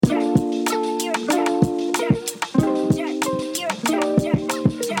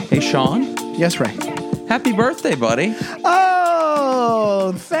Sean. Yes, Ray. Happy birthday, buddy.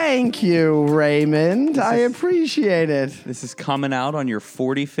 Oh, thank you, Raymond. I appreciate it. This is coming out on your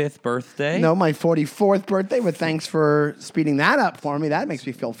 45th birthday. No, my 44th birthday, but thanks for speeding that up for me. That makes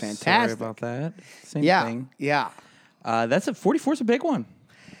me feel fantastic. Sorry about that. Same Yeah, thing. yeah. That's a 44 is a big one.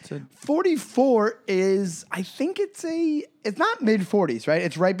 44 is, I think it's not mid-40s, right?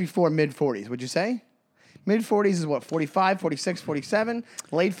 It's right before mid-40s, would you say? Mid-40s is what, 45, 46, 47,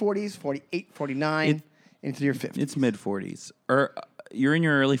 late 40s, 48, 49, into your 50s. It's mid 40s. You're in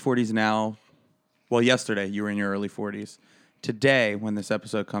your early 40s now. Well, yesterday you were in your early 40s. Today, when this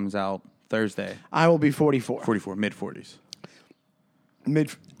episode comes out, Thursday, I will be 44. 44, mid 40s.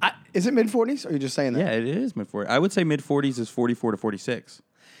 Is it mid-40s, or are you just saying that? Yeah, it is mid 40s. I would say mid 40s is 44 to 46.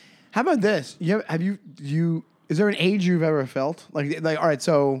 How about this? Is there an age you've ever felt? Like, all right,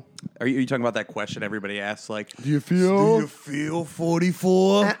 so... Are you talking about that question everybody asks? Like, Do you feel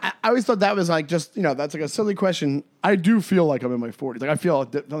 44? I always thought that was like just, that's like a silly question. I do feel like I'm in my 40s. Like, I feel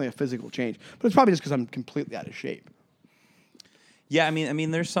definitely a physical change. But it's probably just because I'm completely out of shape. Yeah, I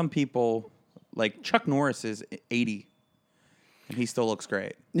mean, there's some people, like Chuck Norris is 80, and he still looks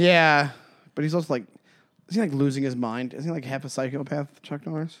great. Yeah, but he's also like, is he like losing his mind? Isn't he like half a psychopath, Chuck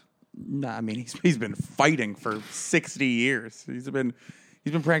Norris? Nah, I mean, he's been fighting for 60 years. He's been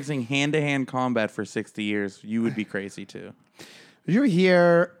practicing hand-to-hand combat for 60 years. You would be crazy, too. Did you ever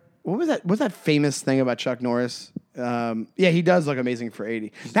hear, what's that famous thing about Chuck Norris? Yeah, he does look amazing for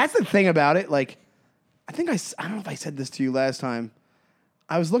 80. That's the thing about it. Like, I don't know if I said this to you last time.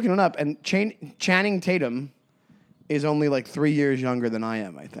 I was looking it up, and Channing Tatum is only like 3 years younger than I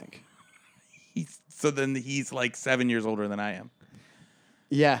am, I think. So then he's like 7 years older than I am.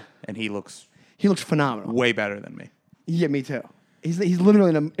 Yeah. And he looks phenomenal. way better than me. Yeah, me too. He's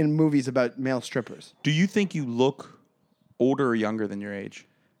literally in movies about male strippers. Do you think you look older or younger than your age?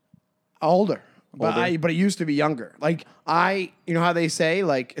 Older. But it used to be younger. Like, you know how they say,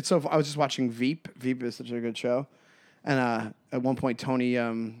 like, it's so, I was just watching Veep. Veep is such a good show. And at one point, Tony,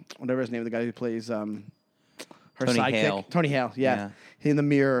 whatever his name, the guy who plays her Tony sidekick. Hale. Tony Hale, yeah. He in the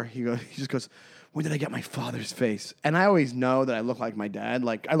mirror, he just goes, when did I get my father's face? And I always know that I look like my dad.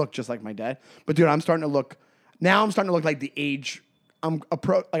 Like, I look just like my dad. But, dude, I'm starting to look like the age, I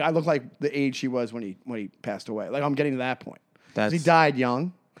look like the age he was when he passed away. Like, I'm getting to that point. He died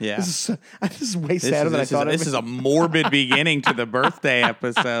young. Yeah. This is way sadder than I thought. This is a morbid beginning to the birthday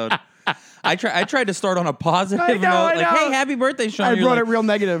episode. I tried to start on a positive note. Like, hey, happy birthday, Sean. I brought it real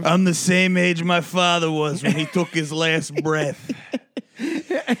negative. I'm the same age my father was when he took his last breath.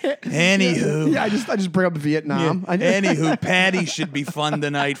 Anywho. Yeah, I just bring up Vietnam. Yeah. Anywho, Patty should be fun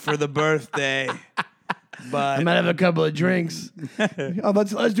tonight for the birthday. But I might have a couple of drinks.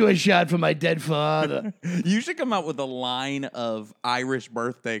 Let's do a shot for my dead father. You should come out with a line of Irish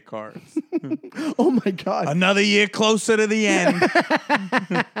birthday cards. Oh my God. Another year closer to the end.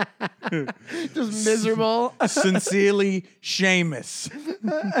 Just miserable. Sincerely, Seamus.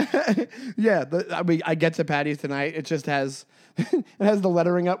 Yeah, I get to Patty's tonight. It just has the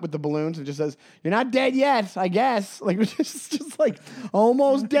lettering up with the balloons. It just says, "You're not dead yet, I guess." Like, it's just like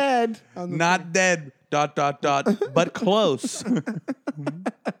almost dead. Not dead. ... But close.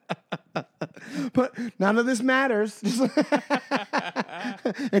 But none of this matters.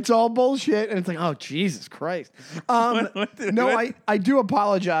 It's all bullshit. And it's like, oh, Jesus Christ. I do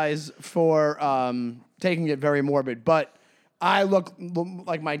apologize for taking it very morbid, but I look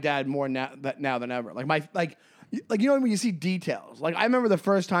like my dad more now than ever. Like when you see details. Like, I remember the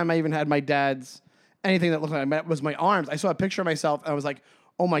first time I even had my dad's, anything that looked like that was my arms. I saw a picture of myself, and I was like,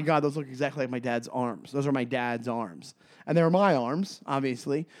 oh my God, those look exactly like my dad's arms. Those are my dad's arms. And they were my arms,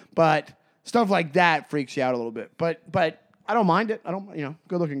 obviously. But stuff like that freaks you out a little bit. But I don't mind it. I don't,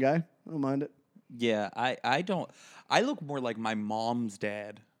 good looking guy. I don't mind it. Yeah, I don't. I look more like my mom's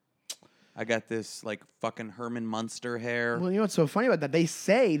dad. I got this like fucking Herman Munster hair. Well, you know what's so funny about that? They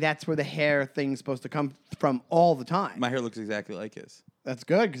say that's where the hair thing's supposed to come from all the time. My hair looks exactly like his. That's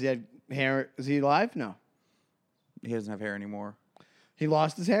good, because he had hair. Is he alive? No. He doesn't have hair anymore. He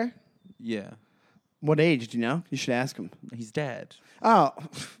lost his hair? Yeah. What age, do you know? You should ask him. He's dead. Oh.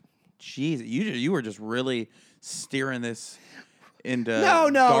 Jeez, you were just really steering this into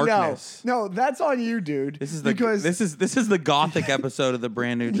darkness. No, that's on you, dude. This is the gothic episode of the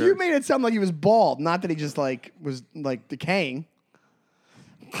brand new jerk. You made it sound like he was bald, not that he just was decaying.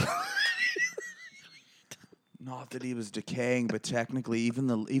 Not that he was decaying, but technically, even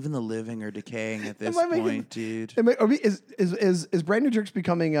the living are decaying at this Am I making- point, dude. Is Brand New Jerks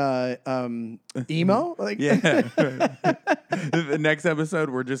becoming emo? Like, Yeah. The next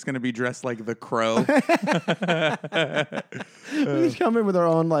episode, we're just gonna be dressed like the Crow. we just come in with our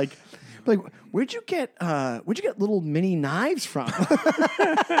own like, where'd you get little mini knives from?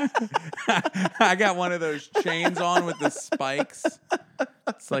 I got one of those chains on with the spikes.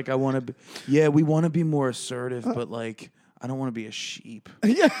 It's like we want to be more assertive, but like I don't want to be a sheep.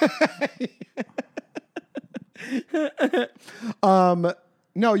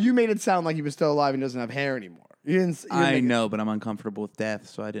 No, you made it sound like he was still alive and doesn't have hair anymore. You didn't I make it- know, but I'm uncomfortable with death,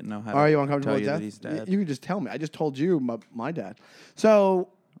 so I didn't know how. Are to you uncomfortable tell with you death? that he's dead. You can just tell me. I just told you my dad. So,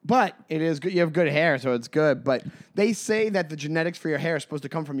 but it is good. You have good hair, so it's good. But they say that the genetics for your hair is supposed to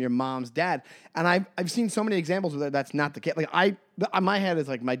come from your mom's dad, and I've seen so many examples where that's not the case. Like my head is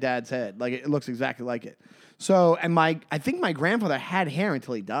like my dad's head. Like it looks exactly like it. So, and I think my grandfather had hair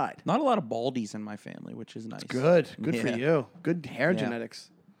until he died. Not a lot of baldies in my family, which is nice. Good for Yeah. you. Good hair genetics.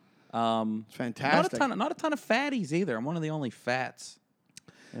 It's fantastic. Not a ton of fatties either. I'm one of the only fats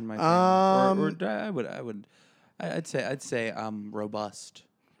in my family. I'd say I'm robust.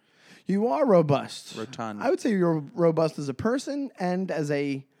 You are robust. Rotund. I would say you're robust as a person and as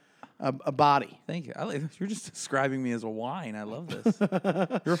a body. Thank you. You're just describing me as a wine. I love this.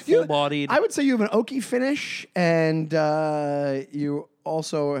 You're full-bodied. I would say you have an oaky finish, and you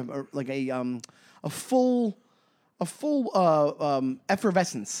also have a full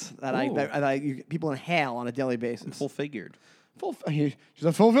effervescence that people inhale on a daily basis. Full-figured. She's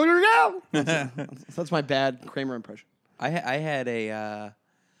a full-figured gal. That's my bad Kramer impression. I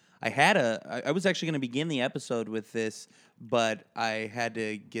was actually going to begin the episode with this, but I had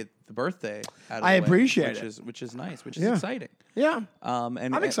to get the birthday out of the way. I appreciate it. Which is nice, which is exciting. Yeah.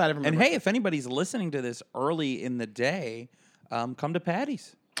 And I'm excited for my And birthday. hey, if anybody's listening to this early in the day, come to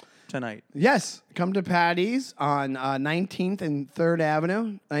Patty's tonight. Yes, come to Patty's on 19th and 3rd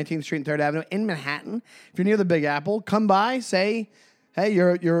Avenue, 19th Street and 3rd Avenue in Manhattan. If you're near the Big Apple, come by, say, hey,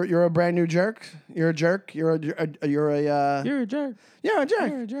 you're a brand new jerk. You're a jerk. You're a jerk. You're a jerk. You're a jerk. You're a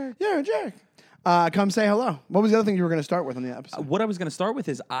jerk. You're a jerk. Come say hello. What was the other thing you were going to start with on the episode? What I was going to start with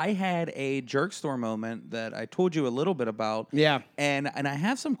is I had a jerk store moment that I told you a little bit about. Yeah. And I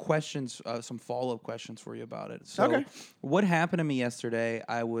have some questions, some follow-up questions for you about it. So Okay. What happened to me yesterday,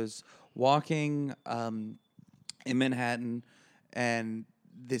 I was walking in Manhattan, and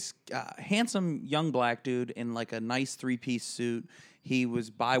this handsome young black dude in like a nice 3-piece suit, he was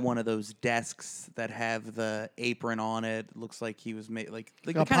by one of those desks that have the apron on it. Looks like he was made like a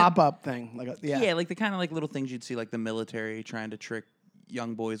the kind of- pop-up thing. yeah, like the kind of like little things you'd see like the military trying to trick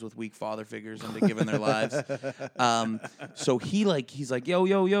young boys with weak father figures into giving their lives. So he's like,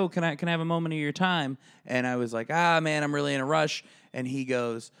 yo, can I have a moment of your time? And I was like, man, I'm really in a rush. And he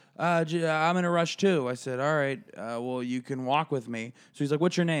goes, I'm in a rush too. I said, all right, well, you can walk with me. So he's like,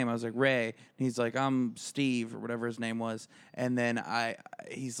 what's your name? I was like, Ray. And he's like, I'm Steve, or whatever his name was. And then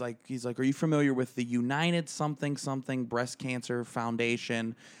he's like, are you familiar with the United something Breast Cancer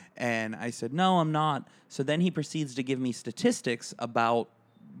Foundation? And I said, no, I'm not. So then he proceeds to give me statistics about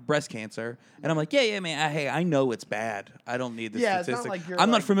breast cancer. And I'm like, yeah, man, hey, I know it's bad. I don't need the Yeah, it's not statistics. like you're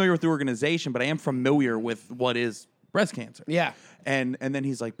I'm like- not familiar with the organization, but I am familiar with what is breast cancer. Yeah. And then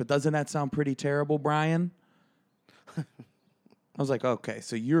he's like, but doesn't that sound pretty terrible, Brian? I was like, okay,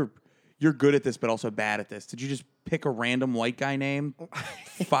 so you're good at this, but also bad at this. Did you just pick a random white guy name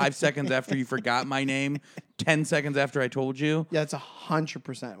 5 seconds after you forgot my name, 10 seconds after I told you? Yeah, that's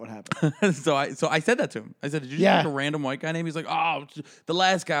 100% what happened. So I said that to him. I said, did you just pick a random white guy name? He's like, oh, the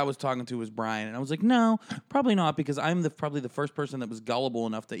last guy I was talking to was Brian. And I was like, no, probably not, because I'm probably the first person that was gullible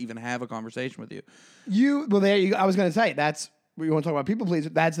enough to even have a conversation with you. I was going to say, that's, you want to talk about people please?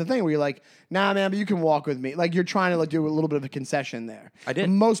 That's the thing where you're like, nah, man, but you can walk with me. Like, you're trying to like do a little bit of a concession there. I did.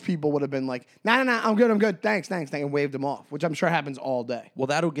 And most people would have been like, nah, I'm good. Thanks, and waved them off, which I'm sure happens all day. Well,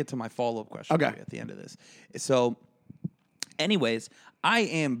 that'll get to my follow-up question for you at the end of this. So, anyways, I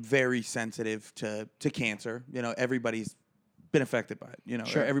am very sensitive to cancer. You know, everybody's been affected by it. You know,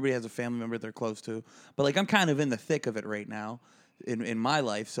 Sure. Everybody has a family member they're close to. But, like, I'm kind of in the thick of it right now in my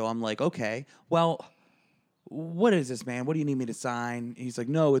life. So I'm like, okay, well, what is this, man? What do you need me to sign? He's like,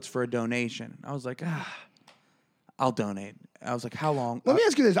 no, it's for a donation. I was like, I'll donate. I was like, how long? Let me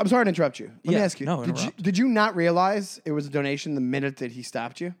ask you this. I'm sorry to interrupt you. Let me Yeah, ask you. no, Did interrupt. you not realize it was a donation the minute that he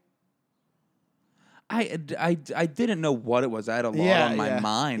stopped you? I didn't know what it was. I had a lot on my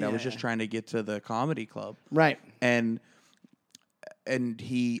mind. I was just trying to get to the comedy club. Right. And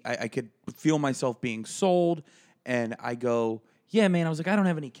I could feel myself being sold, and I go, yeah, man. I was like, I don't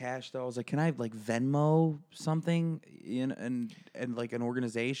have any cash though. I was like, can I like Venmo something in and like an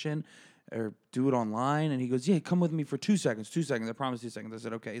organization or do it online? And he goes, yeah, come with me for 2 seconds. 2 seconds. I promise 2 seconds. I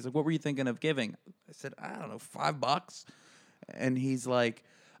said, okay. He's like, what were you thinking of giving? I said, I don't know, $5. And he's like,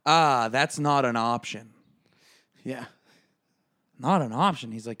 that's not an option. Yeah. Not an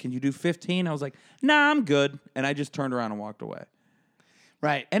option. He's like, can you do 15? I was like, nah, I'm good. And I just turned around and walked away.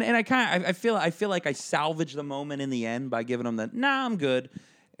 Right. And I feel like I salvaged the moment in the end by giving him the nah, I'm good.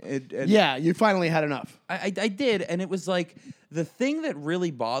 Yeah, you finally had enough. I did, and it was like the thing that really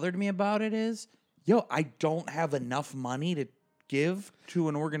bothered me about it is, I don't have enough money to give to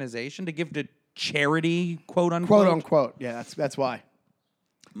an organization, to give to charity, quote unquote. Quote unquote. Yeah, that's why.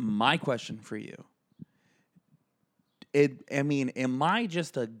 My question for you. Am I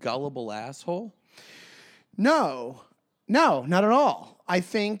just a gullible asshole? No, not at all. I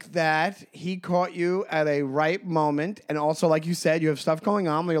think that he caught you at a right moment. And also, like you said, you have stuff going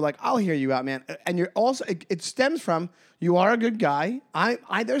on where you're like, I'll hear you out, man. And you're also, it stems from, you are a good guy.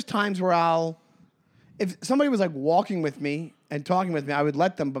 There's times where if somebody was like walking with me and talking with me, I would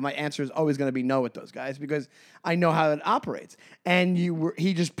let them, but my answer is always going to be no with those guys because I know how it operates. And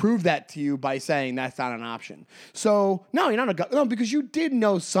he just proved that to you by saying that's not an option. So no, you're not no, because you did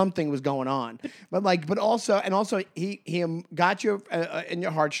know something was going on. But also he got you in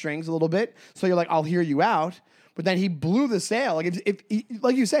your heartstrings a little bit. So you're like, I'll hear you out. But then he blew the sale. Like if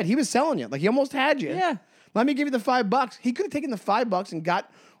like you said, he was selling you. Like he almost had you. Yeah. Let me give you the $5. He could have taken the $5 and got,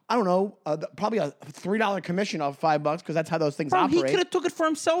 I don't know, probably a $3 commission off $5 because that's how those things operate. He could have took it for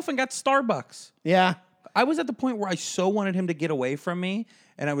himself and got Starbucks. Yeah. I was at the point where I so wanted him to get away from me,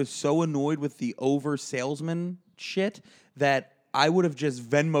 and I was so annoyed with the over salesman shit that I would have just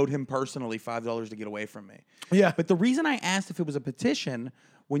Venmoed him personally $5 to get away from me. Yeah. But the reason I asked if it was a petition,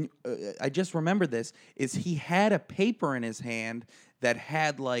 when I just remembered this, is he had a paper in his hand that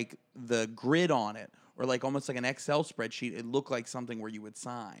had like the grid on it, or like almost like an Excel spreadsheet. It looked like something where you would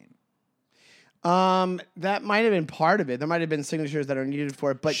sign. That might have been part of it. There might have been signatures that are needed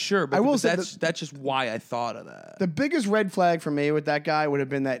for it, but Sure, but I will say that's just why I thought of that. the biggest red flag for me with that guy would have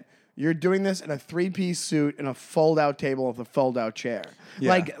been that you're doing this in a 3-piece suit and a fold-out table with a fold-out chair.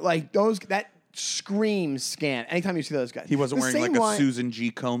 Yeah. Like those that screams scam. Anytime you see those guys, He wasn't The wearing same like a line- Susan G.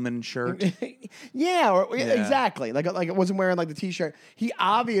 Komen shirt. Yeah, exactly. Like it wasn't wearing like the t-shirt. He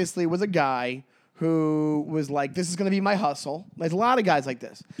obviously was a guy who was like, this is going to be my hustle. There's a lot of guys like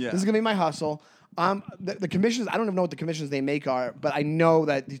this. Yeah. This is going to be my hustle. The commissions, I don't even know what the commissions they make are, but I know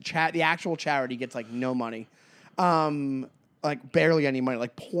that the actual charity gets like no money. Like barely any money,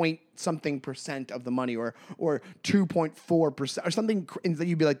 like point something % of the money or 2.4% or something that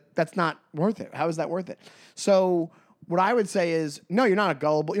you'd be like, that's not worth it. How is that worth it? So what I would say is, no, you're not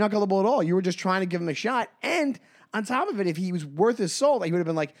gullible at all. You were just trying to give him a shot. And on top of it, if he was worth his soul, he would have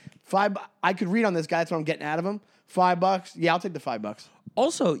been like, I could read on this guy. That's what I'm getting out of him. $5. Yeah, I'll take the $5.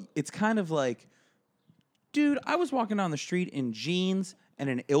 Also, it's kind of like, dude, I was walking down the street in jeans and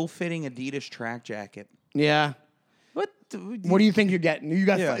an ill-fitting Adidas track jacket. Yeah. What do you think you're getting? You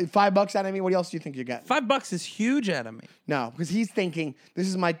got Yeah. $5 out of me. What else do you think you're getting? $5 is huge out of me. No, because he's thinking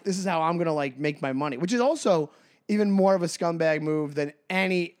this is how I'm gonna like make my money, which is also even more of a scumbag move than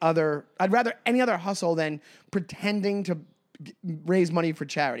any other. I'd rather any other hustle than pretending to raise money for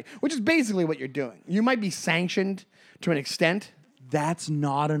charity, which is basically what you're doing. You might be sanctioned to an extent. That's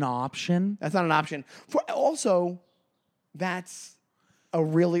not an option. That's not an option. That's a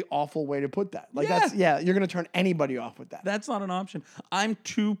really awful way to put that. Like you're gonna turn anybody off with that. That's not an option. I'm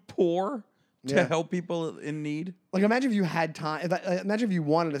too poor to Yeah. help people in need. Like imagine if you had time. Imagine if you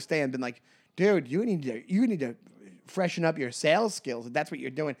wanted to stay and been like, dude, you need to freshen up your sales skills. If that's what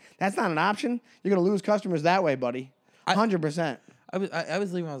you're doing. That's not an option. You're gonna lose customers that way, buddy. 100%. I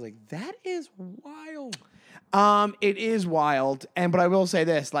was leaving. I was like, that is wild. It is wild, but I will say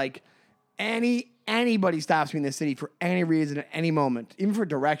this: like anybody stops me in the city for any reason at any moment, even for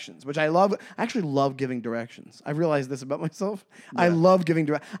directions, which I love. I actually love giving directions. I've realized this about myself. I love giving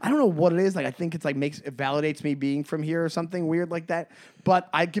directions. I don't know what it is. Like I think it's like it validates me being from here or something weird like that. But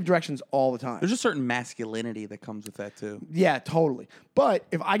I give directions all the time. There's a certain masculinity that comes with that too. Yeah, totally. But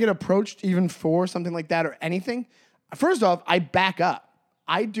if I get approached even for something like that or anything, first off, I back up.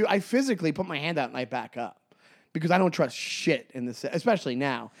 I physically put my hand out and I back up. Because I don't trust shit in this, especially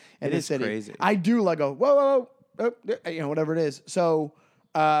now in this city. Crazy. I do like go whoa, whatever it is. So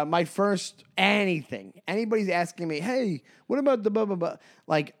my first anybody's asking me, hey, what about the blah blah blah?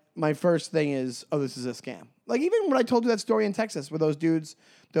 Like my first thing is, oh, this is a scam. Like even when I told you that story in Texas with those dudes,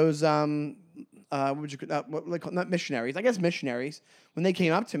 what would you not missionaries? I guess missionaries. When they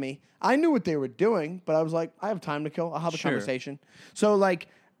came up to me, I knew what they were doing, but I was like, I have time to kill. I'll have a conversation. So like,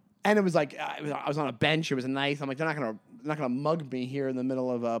 and it was like I was on a bench. It was nice. I'm like, they're not gonna mug me here in the middle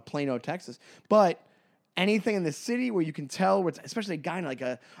of Plano, Texas. But anything in the city where you can tell, where it's, especially a guy in like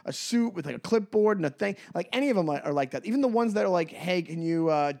a suit with like a clipboard and a thing, like any of them are like that. Even the ones that are like, hey, can you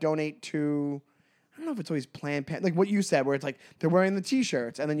donate to? I don't know if it's always Planned Parenthood, like what you said, where it's like they're wearing the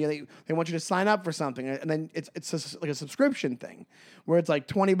T-shirts, and then they want you to sign up for something, and then it's like a subscription thing, where it's like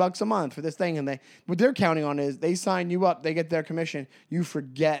 $20 a month for this thing, and what they're counting on is they sign you up, they get their commission, you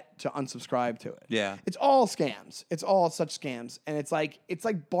forget to unsubscribe to it. Yeah. It's all scams. It's all such scams, and it's like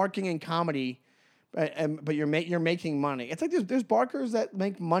barking in comedy, but you're making money. It's like there's barkers that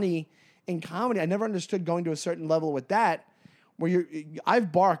make money in comedy. I never understood going to a certain level with that, where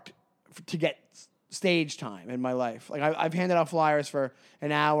I've barked to get stage time in my life. Like I've handed out flyers for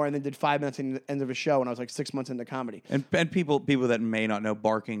an hour and then did 5 minutes at the end of a show when I was like 6 months into comedy. And people that may not know,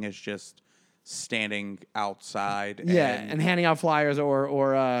 barking is just standing outside. And handing out flyers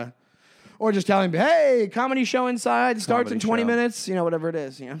or just telling people, hey, comedy show inside starts in 20 minutes. You know, whatever it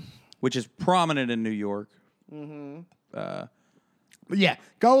is. You know, which is prominent in New York. Mm-hmm. But yeah,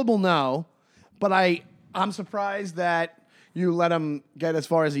 Gullible, no. But I'm surprised that you let him get as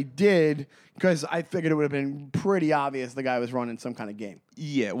far as he did, because I figured it would have been pretty obvious the guy was running some kind of game.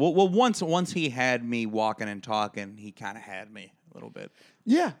 Yeah, well, once he had me walking and talking, he kind of had me a little bit.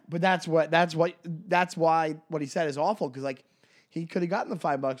 Yeah, but that's why what he said is awful, because like he could have gotten the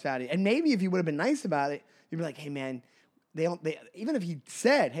 $5 out of you, and maybe if he would have been nice about it, you'd be like, hey man, they even if he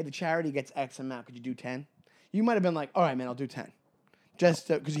said, hey, the charity gets X amount, could you do 10? You might have been like, all right, man, I'll do 10, just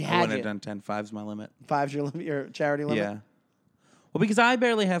because he had I wouldn't you. have done 10. 5's my limit. 5's your charity limit. Yeah. Well, because I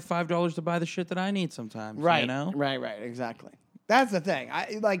barely have $5 to buy the shit that I need sometimes. Right. You know? Right. Exactly. That's the thing.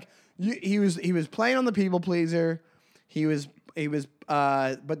 He was playing on the people pleaser.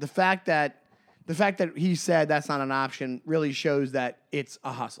 But the fact that he said that's not an option really shows that it's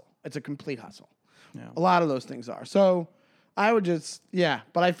a hustle. It's a complete hustle. Yeah. A lot of those things are. So I would just,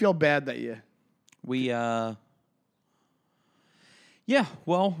 but I feel bad that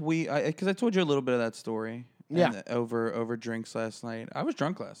because I told you a little bit of that story. Yeah. And over drinks last night. I was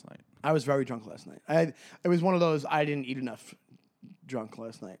drunk last night. I was very drunk last night. It was one of those I didn't eat enough drunk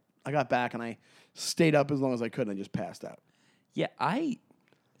last night. I got back and I stayed up as long as I could and I just passed out. Yeah,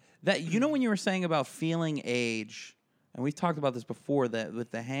 when you were saying about feeling age, and we've talked about this before, that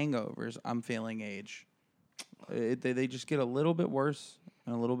with the hangovers, I'm feeling age. They just get a little bit worse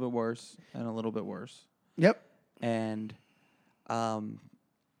and a little bit worse and a little bit worse. Yep. And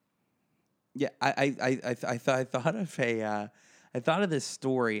yeah, I thought of this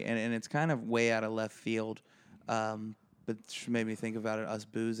story, and it's kind of way out of left field, but it made me think about it. Us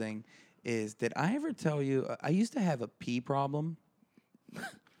boozing. Did I ever tell you I used to have a pee problem?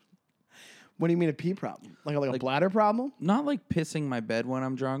 What do you mean a pee problem? Like a bladder problem? Not like pissing my bed when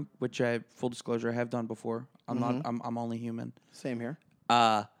I'm drunk, which full disclosure, I have done before. I'm not. I'm only human. Same here.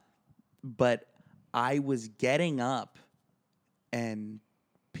 But I was getting up and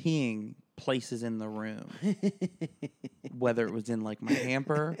peeing places in the room, whether it was in like my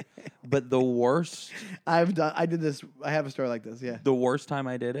hamper, but the worst. I did this. I have a story like this. Yeah. The worst time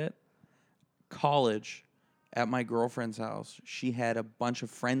I did it, college, at my girlfriend's house. She had a bunch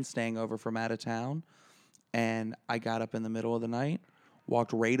of friends staying over from out of town, and I got up in the middle of the night,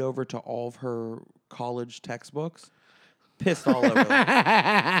 walked right over to all of her college textbooks, pissed all over them.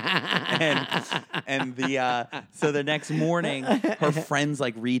 So the next morning, her friends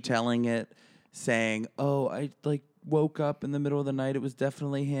like retelling it, saying, "Oh, I like woke up in the middle of the night. It was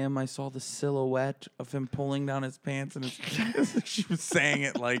definitely him. I saw the silhouette of him pulling down his pants." And she was saying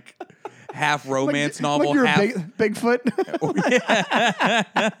it like half romance novel, like you're half Bigfoot.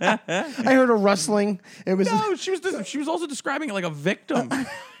 I heard a rustling. It was she was also describing it like a victim.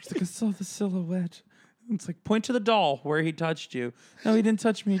 She's like, "I saw the silhouette." It's like, point to the doll where he touched you. No, he didn't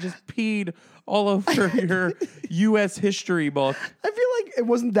touch me. He just peed all over your U.S. history book. I feel like it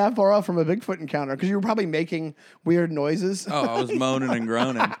wasn't that far off from a Bigfoot encounter because you were probably making weird noises. Oh, I was moaning and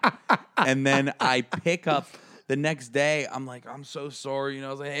groaning. And then I pick up the next day. I'm like, "I'm so sorry." I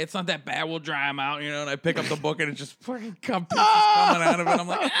was like, "Hey, it's not that bad. We'll dry him out." And I pick up the book and it's just fucking pieces coming out of it. I'm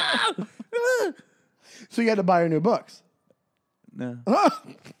like, "Ah!" So you had to buy her new books? No.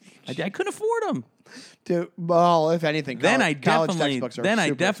 I couldn't afford them. Well, if anything, college textbooks are I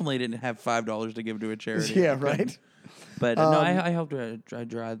definitely didn't have $5 to give to a charity. Yeah, right. But no, I helped her. I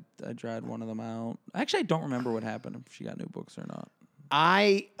dried one of them out. Actually, I don't remember what happened, if she got new books or not.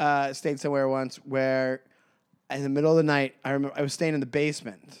 I stayed somewhere once where, in the middle of the night, I remember I was staying in the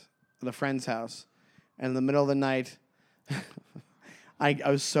basement at a friend's house, and in the middle of the night, I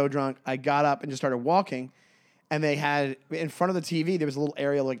was so drunk. I got up and just started walking, and they had in front of the TV there was a little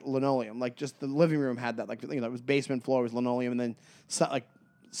area like linoleum, like just the living room had that, like it was basement floor was linoleum, and then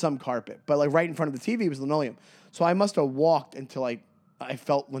some carpet, but like right in front of the TV was linoleum. So I must have walked until I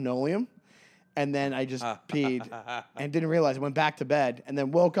felt linoleum, and then I just peed and didn't realize. I went back to bed and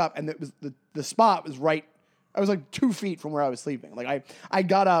then woke up, and it was the spot was right. I was like 2 feet from where I was sleeping. Like I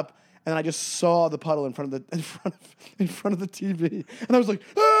got up and I just saw the puddle in front of the TV, and I was like,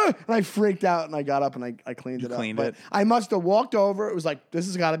 ah! And I freaked out, and I got up and I cleaned it up. But I must have walked over. It was like, this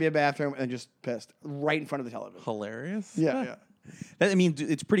has got to be a bathroom, and just pissed right in front of the television. Hilarious. Yeah. I mean,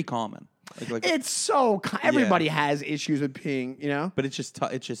 it's pretty common. Like it's so everybody has issues with peeing, But it's just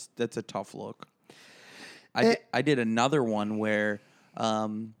that's a tough look. I did another one where,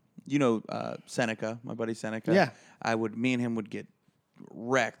 Seneca, my buddy Seneca. Yeah. Me and him would get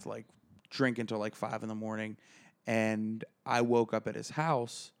wrecked, like drink until like 5 a.m, and I woke up at his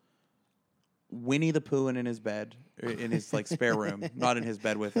house, Winnie the Poohing in his bed, in his like spare room, not in his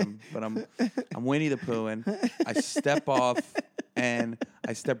bed with him, but I'm Winnie the Poohing. I step off and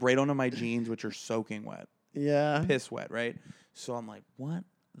I step right onto my jeans, which are soaking wet. Yeah. Piss wet, right? So I'm like, what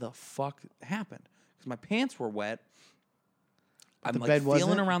the fuck happened? Because my pants were wet. I'm like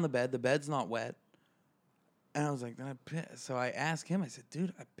feeling around the bed. The bed's not wet. And I was like, then I pissed. So I asked him, I said,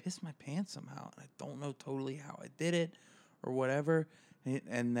 dude, I pissed my pants somehow. And I don't know totally how I did it or whatever.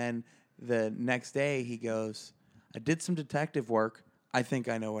 And then the next day he goes, I did some detective work. I think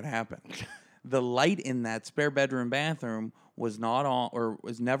I know what happened. The light in that spare bedroom bathroom was not on, or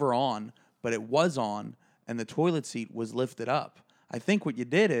was never on, but it was on, and the toilet seat was lifted up. I think what you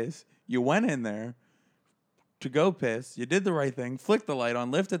did is you went in there to go piss. You did the right thing, flicked the light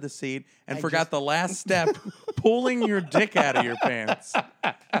on, lifted the seat, and forgot the last step, pulling your dick out of your pants.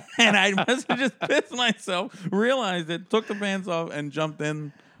 And I must have just pissed myself, realized it, took the pants off, and jumped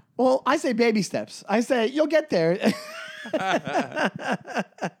in. Well, I say baby steps. I say you'll get there.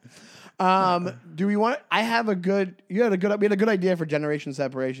 Do we want? We had a good idea for generation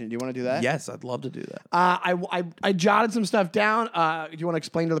separation. Do you want to do that? Yes, I'd love to do that. I jotted some stuff down. Do you want to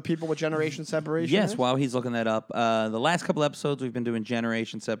explain to the people what generation separation is? Yes, while he's looking that up. The last couple episodes we've been doing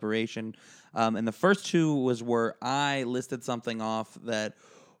generation separation. And the first two was where I listed something off that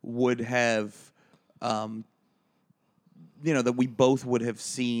would have, that we both would have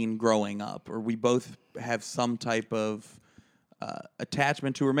seen growing up, or we both have some type of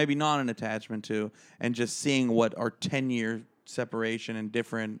attachment to, or maybe not an attachment to, and just seeing what our 10-year separation and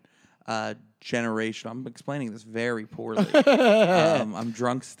different generation. I'm explaining this very poorly. I'm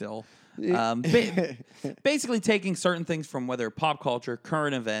drunk still. Basically taking certain things from whether pop culture,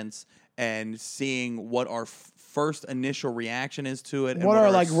 current events, and seeing what our first initial reaction is to it. And what our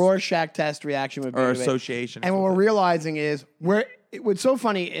like Rorschach test reaction would be. Or association. And what we're realizing is what's so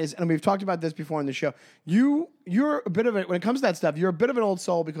funny is, and we've talked about this before in the show, you're a bit of when it comes to that stuff, you're a bit of an old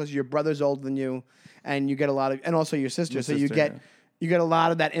soul because your brother's older than you, and you get a lot of, and also your sister. You get a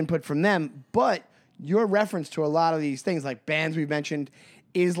lot of that input from them. But your reference to a lot of these things, like bands we've mentioned,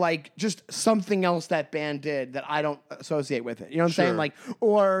 is like just something else that band did that I don't associate with it. You know what I'm saying? Like,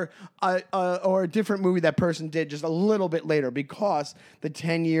 or a different movie that person did just a little bit later, because the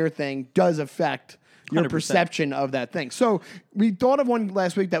 10-year thing does affect your 100%. Perception of that thing. So we thought of one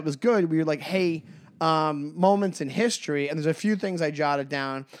last week that was good. We were like, hey, moments in history, and there's a few things I jotted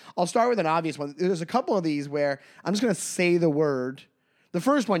down. I'll start with an obvious one. There's a couple of these where I'm just going to say the word. The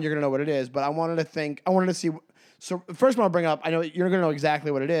first one, you're going to know what it is, but I wanted to see. So the first one I'll bring up, I know you're going to know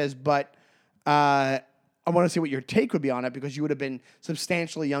exactly what it is, but I want to see what your take would be on it, because you would have been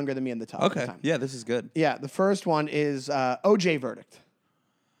substantially younger than me in the time. Okay. Yeah, this is good. Yeah, the first one is OJ verdict.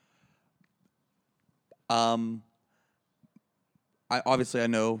 I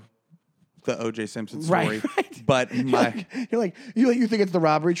know the O.J. Simpson story, right. But you think it's the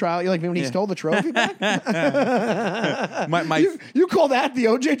robbery trial? You're like me when he stole the trophy back. You call that the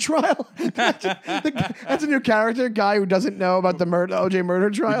O.J. trial? That's a new character, guy who doesn't know about the O.J. murder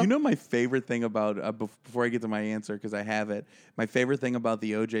trial. You know my favorite thing about before I get to my answer, because I have it. My favorite thing about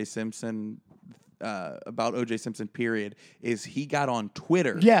the O.J. Simpson. About O.J. Simpson, period, is he got on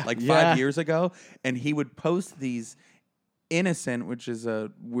Twitter 5 years ago, and he would post these innocent, which is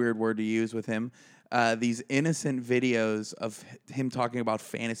a weird word to use with him, these innocent videos of him talking about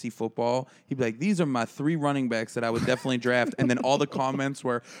fantasy football. He'd be like, these are my 3 running backs that I would definitely draft. And then all the comments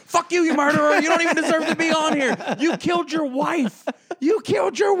were, fuck you, you murderer. You don't even deserve to be on here. You killed your wife. You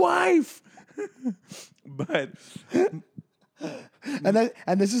killed your wife. But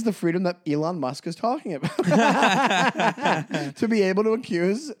And this is the freedom that Elon Musk is talking about. To be able to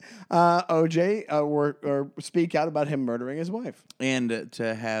accuse OJ or speak out about him murdering his wife. And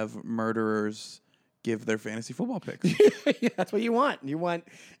to have murderers give their fantasy football picks. Yeah, that's what you want. The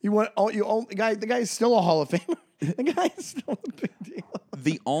guy is still a Hall of Famer. The guy is still a big deal.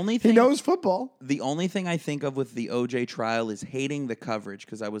 The only thing he knows football. The only thing I think of with the OJ trial is hating the coverage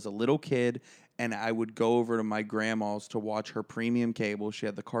because I was a little kid and I would go over to my grandma's to watch her premium cable. She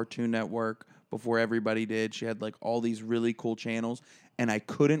had the Cartoon Network before everybody did. She had like all these really cool channels and I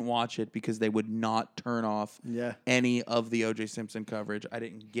couldn't watch it because they would not turn off any of the OJ Simpson coverage. I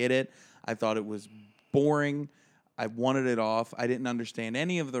didn't get it. I thought it was boring. I wanted it off. I didn't understand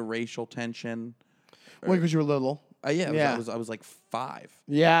any of the racial tension. Well, because you were little. I was like 5.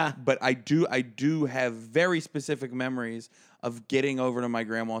 Yeah. But I do have very specific memories of getting over to my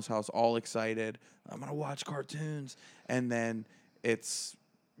grandma's house all excited. I'm going to watch cartoons. And then it's,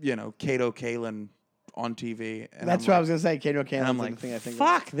 Kato Kalin on TV. And that's what I was going to say. Kato Kalin. I'm like,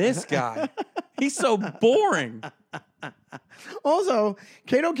 fuck this guy. He's so boring. Also,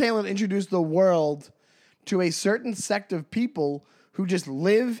 Kato Kalin introduced the world to a certain sect of people who just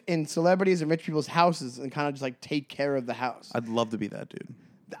live in celebrities and rich people's houses and kind of just like take care of the house. I'd love to be that dude.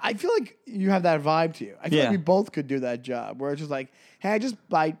 I feel like you have that vibe to you. I feel like we both could do that job where it's just like, hey, I just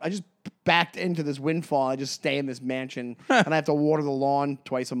backed into this windfall. I just stay in this mansion and I have to water the lawn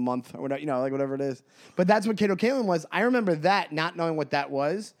twice a month or whatever, like whatever it is. But that's what Kato Kalin was. I remember that, not knowing what that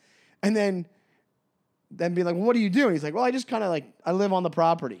was, and then being like, well, what do you do? And he's like, well, I just kind of like I live on the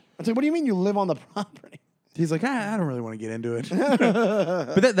property. I was like, what do you mean you live on the property? He's like, I don't really want to get into it.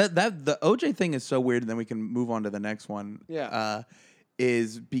 But that the OJ thing is so weird, and then we can move on to the next one. Yeah.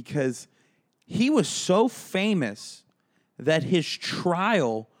 Is because he was so famous that his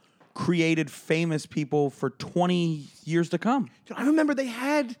trial created famous people for 20 years to come. Dude, I remember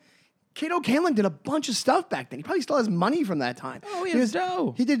Kato Kalin did a bunch of stuff back then. He probably still has money from that time. Oh, he has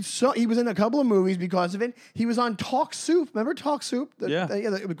dough. He was in a couple of movies because of it. He was on Talk Soup. Remember Talk Soup?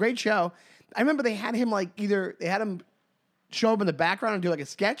 It was a great show. I remember they had him either they had him show up in the background and do like a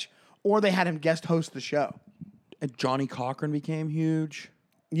sketch, or they had him guest host the show. And Johnny Cochran became huge.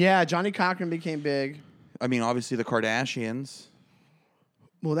 Yeah, Johnny Cochran became big. I mean, obviously the Kardashians.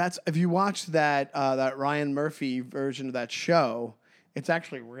 Well, if you watch that Ryan Murphy version of that show, it's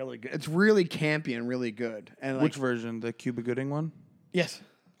actually really good. It's really campy and really good. And which version? The Cuba Gooding one? Yes.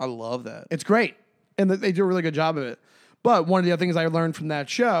 I love that. It's great. And they do a really good job of it. But one of the other things I learned from that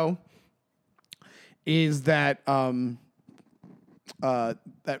show is that that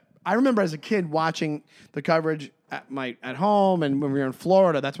I remember as a kid watching the coverage at home, and when we were in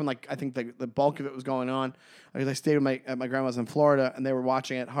Florida, that's when I think the bulk of it was going on. Because I stayed at my grandma's in Florida, and they were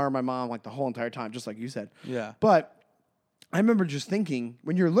watching it, her and my mom, the whole entire time, just like you said. Yeah. But I remember just thinking,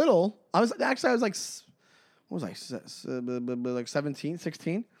 when you're little, I was like 17,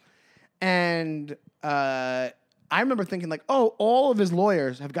 16, and I remember thinking all of his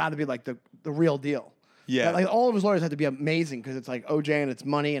lawyers have got to be the real deal. Yeah. All of his lawyers had to be amazing because it's OJ and it's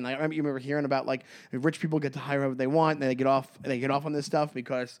money. And I remember hearing about rich people get to hire whoever they want and they get off on this stuff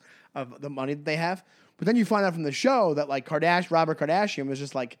because of the money that they have. But then you find out from the show that Robert Kardashian was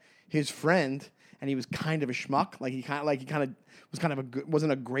just his friend, and he was kind of a schmuck.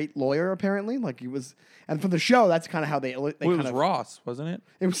 Wasn't a great lawyer apparently. He was, and from the show that's kind of how it was Ross, wasn't it?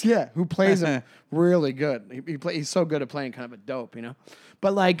 It was who plays him really good. He's so good at playing kind of a dope,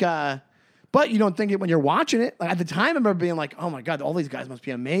 But you don't think it when you're watching it. At the time, I remember being like, oh, my God, all these guys must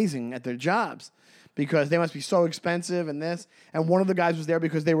be amazing at their jobs because they must be so expensive and this. And one of the guys was there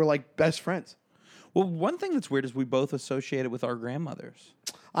because they were best friends. Well, one thing that's weird is we both associate it with our grandmothers.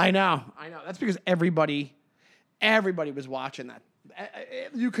 I know. That's because everybody was watching that.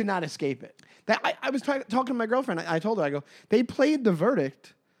 You could not escape it. I was talking to my girlfriend. I told her, they played The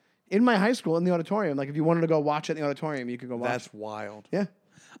Verdict in my high school in the auditorium. If you wanted to go watch it in the auditorium, you could go watch it. That's wild. Yeah.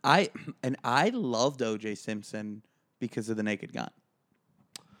 I loved O.J. Simpson because of The Naked Gun.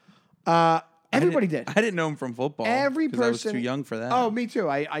 Everybody did. I didn't know him from football. Every person. I was too young for that. Oh, me too.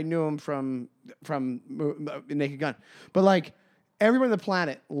 I knew him from Naked Gun, but everyone on the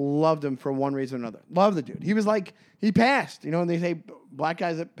planet loved him for one reason or another. Loved the dude. He was he passed. And they say black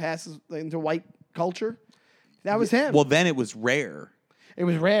guys that passes into white culture. That was him. Well, then it was rare. It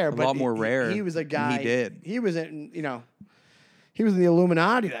was rare, but a lot more rare. He was a guy. He did. He was in. He was in the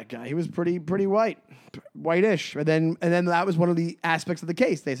Illuminati, that guy. He was pretty whitish. And then that was one of the aspects of the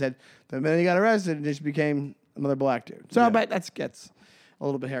case. They said the minute he got arrested, it just became another black dude. So, but that gets a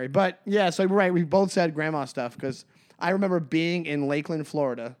little bit hairy. But yeah, so we're right. We both said grandma stuff because I remember being in Lakeland,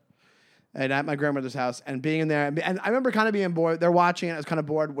 Florida, and at my grandmother's house, and being in there, and I remember kind of being bored. They're watching it. I was kind of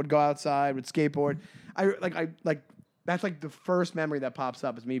bored. Would go outside. Would skateboard. I that's like the first memory that pops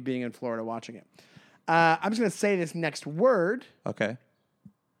up is me being in Florida watching it. I'm just gonna say this next word, Okay.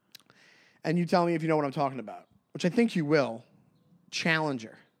 and you tell me if you know what I'm talking about, which I think you will.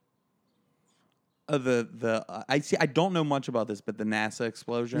 Challenger. I see. I don't know much about this, but the NASA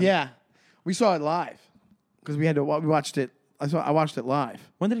explosion. Yeah, we saw it live because we watched it. I watched it live.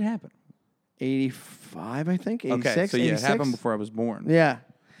 When did it happen? 85, I think. 86, Okay, so yeah, 86? it happened before I was born. Yeah.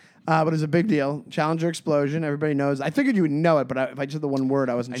 But it was a big deal. Challenger explosion. Everybody knows. I figured you would know it, but if I just said the one word,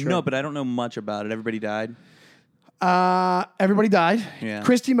 I wasn't sure. I know, but I don't know much about it. Everybody died. Everybody died. Yeah.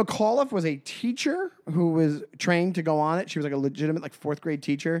 Christy McAuliffe was a teacher who was trained to go on it. She was like a legitimate like fourth grade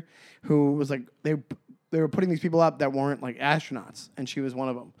teacher who was like they were putting these people up that weren't like astronauts, and she was one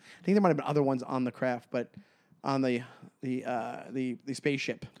of them. I think there might have been other ones on the craft, but on the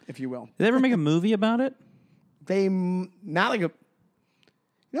spaceship, if you will. Did they ever make a movie about it? They not like a.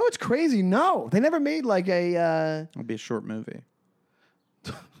 You know what's crazy? No, they never made like a. It'll be a short movie.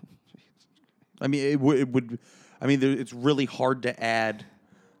 I mean, it would. I mean, it's really hard to add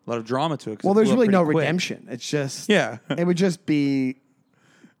a lot of drama to it. Well, there's really no quick. redemption. It's just Yeah. It would just be.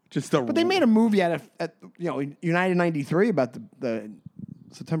 Just a. But they made a movie at United 93 about the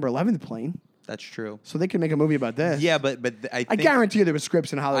September 11th plane, That's true. so they can make a movie about this. Yeah, but I I guarantee you there were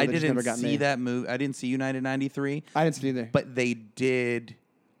scripts in Hollywood I that just never didn't got see made. that movie. I didn't see United 93, I didn't see it either. but they did.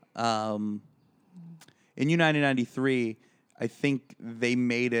 In United 93, I think they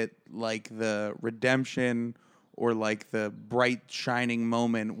made it like the redemption or like the bright shining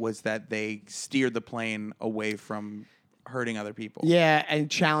moment was that they steered the plane away from hurting other people. Yeah, and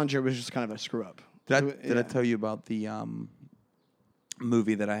Challenger was just kind of a screw up. Did I tell you about the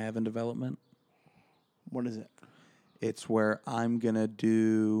movie that I have in development? What is it? It's where I'm going to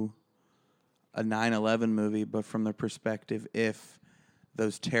do a 9/11 movie, but from the perspective if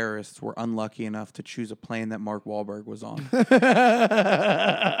those terrorists were unlucky enough to choose a plane that Mark Wahlberg was on.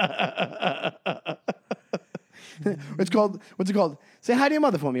 What's it called? Say hi to your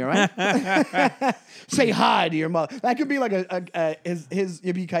mother for me, all right? Say hi to your mother. That could be like his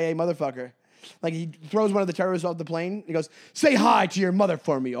yippee-ki-yay motherfucker. Like he throws one of the terrorists off the plane. He goes, "Say hi to your mother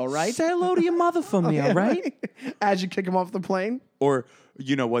for me, all right?" Say hello to your mother for me, all right? As you kick him off the plane. Or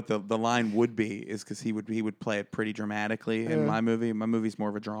you know what the line would be is because he would play it pretty dramatically in my movie. My movie's more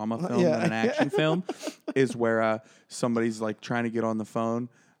of a drama film than an action film. Is where somebody's like trying to get on the phone.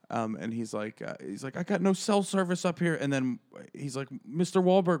 And he's like, I got no cell service up here. And then he's like, Mr.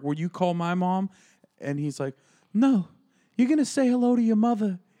 Wahlberg, will you call my mom? And he's like, no, you're going to say hello to your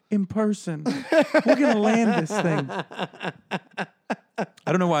mother in person. We're going to land this thing. I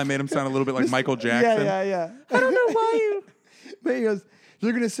don't know why I made him sound a little bit like Michael Jackson. Yeah. I don't know why you. But he goes,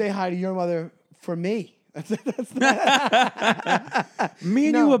 you're going to say hi to your mother for me. Me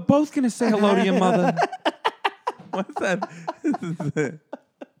and you are both going to say hello to your mother. What's that?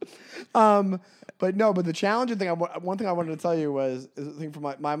 But the challenging thing, one thing I wanted to tell you was the thing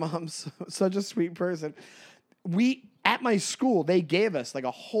from my mom's such a sweet person. At my school, they gave us like a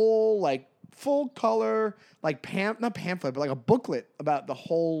whole like full color like not pamphlet, but like a booklet about the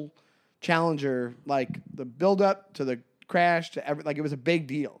whole Challenger, like the build up to the crash to like it was a big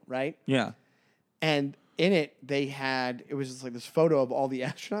deal, right? Yeah. And in it, it was just like this photo of all the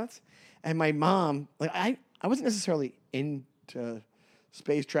astronauts. And my mom, like I wasn't necessarily into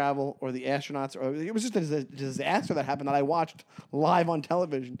space travel or the astronauts, or it was just a disaster that happened that I watched live on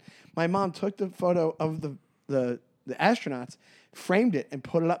television. My mom took the photo of the astronauts, framed it, and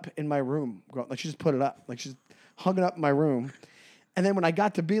put it up in my room. Like she just put it up, like she just hung it up in my room. And then when I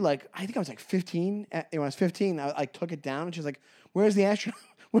got to be like, I think I was like 15. When I was 15, I took it down, and she was like, "Where's the astronaut?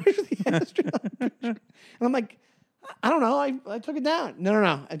 Where's the astronaut picture?" And I'm like, "I don't know. I took it down."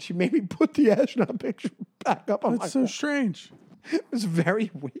 No. And she made me put the astronaut picture back up on my That's so wall. strange. It was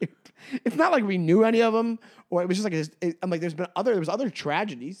very weird. It's not like we knew any of them, or it was just like I'm like, there was other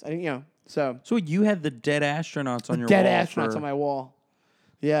tragedies. So you had the dead astronauts on your dead wall. astronauts on my wall.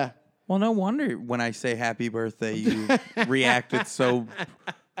 Yeah. Well, no wonder when I say happy birthday, you reacted so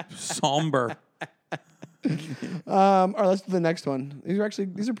somber. All right, let's do the next one. These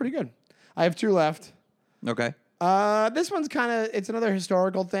are pretty good. I have two left. Okay. This one's it's another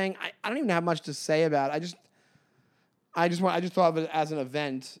historical thing. I don't even have much to say about it. I just thought of it as an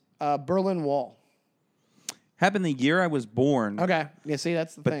event. Berlin Wall. Happened the year I was born. Okay. Yeah, see,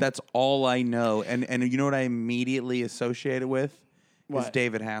 that's the thing. But that's all I know. And you know what I immediately associate it with? Is What?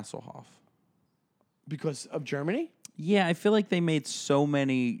 David Hasselhoff. Because of Germany? Yeah, I feel like they made so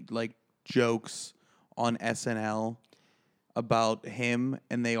many like jokes on SNL about him,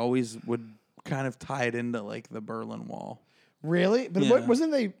 and they always would kind of tie it into like the Berlin Wall. Really? But Yeah.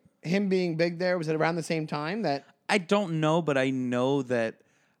 wasn't they him being big there? Was it around the same time that? I don't know, but I know that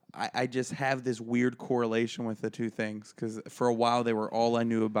I just have this weird correlation with the two things because for a while they were all I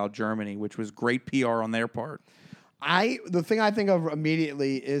knew about Germany, which was great PR on their part. The thing I think of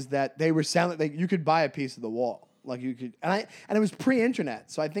immediately is that they were selling. Like you could buy a piece of the wall, like you could, and it was pre-internet,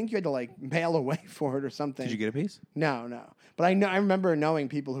 so I think you had to like mail away for it or something. Did you get a piece? No. But I remember knowing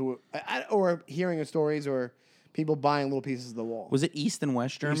people who, or hearing of stories or people buying little pieces of the wall. Was it East and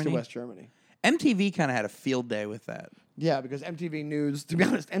West Germany? East and West Germany. MTV kind of had a field day with that. Yeah, because MTV News, to be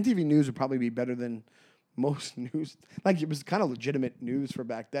honest, MTV News would probably be better than most news. Like, it was kind of legitimate news for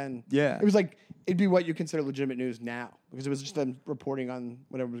back then. Yeah. It was like, it'd be what you consider legitimate news now, because it was just them reporting on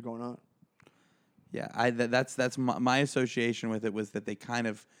whatever was going on. Yeah, that's my association with it was that they kind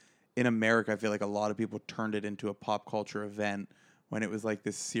of, in America, I feel like a lot of people turned it into a pop culture event when it was like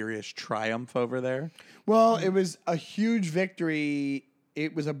this serious triumph over there. Well, it was a huge victory.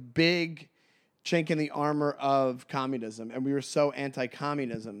 It was a big chink in the armor of communism, and we were so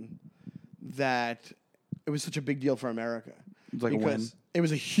anti-communism that it was such a big deal for America. It was like a win. It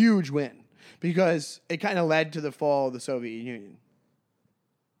was a huge win because it kind of led to the fall of the Soviet Union.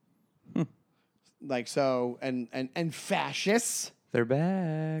 Like so, and fascists. They're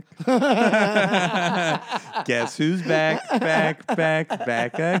back. Guess who's back again.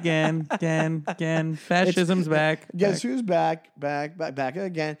 Fascism's back. Guess who's back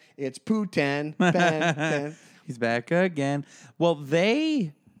again? It's Putin. Pan. He's back again. Well,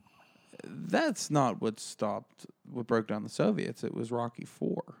 that's not what broke down the Soviets. It was Rocky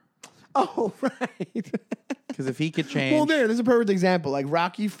IV. Oh, right. Because if he could change. Well, there's a perfect example. Like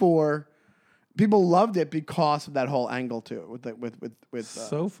Rocky IV, people loved it because of that whole angle to it. With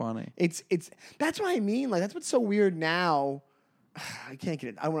so funny. It's that's what I mean. Like that's what's so weird now. I can't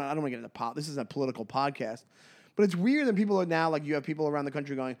get it. I don't want to get into pop. This isn't a political podcast, but it's weird that people are now like you have people around the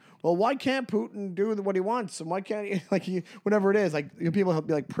country going, well, why can't Putin do what he wants, and why can't he like whatever it is? Like people will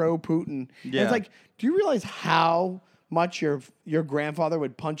be like pro Putin. And Yeah. it's like, do you realize how much your grandfather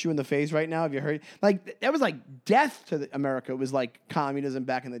would punch you in the face right now if you heard like that was like death to America. It was like communism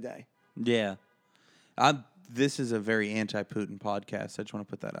back in the day. Yeah. This is a very anti-Putin podcast. I just want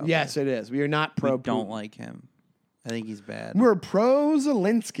to put that out Yes, it is. We are not there. pro. We don't like him. I think he's bad. We're pro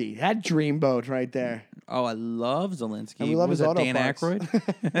Zelensky. That dreamboat right there. Oh, I love Zelensky. And we love Was his that auto Dan parts.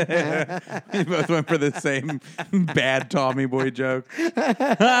 Aykroyd? We both went for the same bad Tommy Boy joke.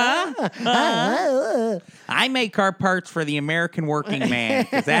 I make car parts for the American working man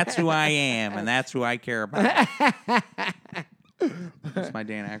because that's who I am and that's who I care about. That's my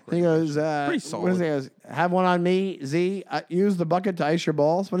Dan Aykroyd. He goes, Pretty what does he solid. goes? Have one on me, Z. Use the bucket to ice your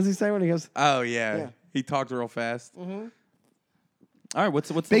balls. What does he say when he goes? Oh, yeah. Yeah. He talked real fast. Mm-hmm. All right, what's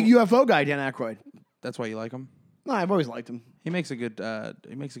Big the... UFO guy, Dan Aykroyd. That's why you like him? No, I've always liked him. He makes a good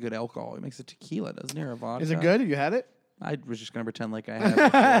alcohol. He makes a tequila, doesn't he? Or a vodka. Is it good? Have you had it? I was just going to pretend like I had before.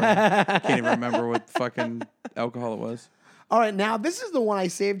 Can't even remember what fucking alcohol it was. All right, now this is the one I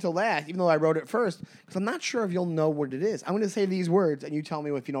saved to last, even though I wrote it first, because I'm not sure if you'll know what it is. I'm going to say these words, and you tell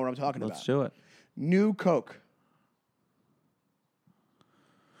me if you know what I'm talking Let's about. do it. New Coke.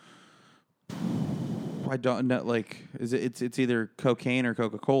 I don't know. Like, is it? It's either cocaine or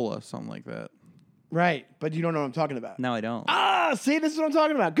Coca-Cola, something like that. Right, but you don't know what I'm talking about. No, I don't. Ah, see, this is what I'm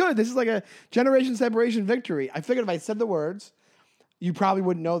talking about. Good. This is like a generation separation victory. I figured if I said the words, you probably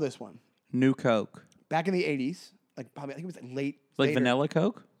wouldn't know this one. New Coke. Back in the 80s, like probably I think it was late. Like later. vanilla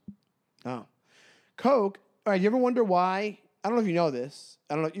Coke? Oh, Coke. All right. You ever wonder why? I don't know if you know this.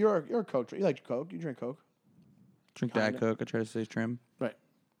 I don't know. You're a Coke drinker. You like Coke. You drink Coke. Drink Diet Coke. I try to stay trim. Right.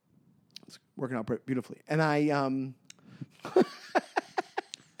 It's working out beautifully. And I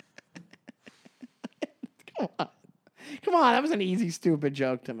Come on, that was an easy, stupid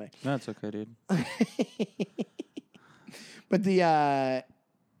joke to me. No, it's okay, dude. But you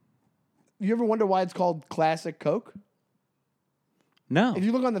ever wonder why it's called Classic Coke? No. If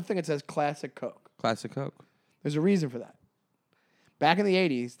you look on the thing, it says Classic Coke. Classic Coke. There's a reason for that. Back in the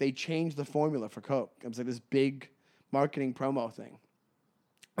 80s, they changed the formula for Coke. It was like this big marketing promo thing.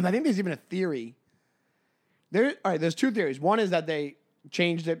 And I think there's even a theory. All right, there's two theories. One is that they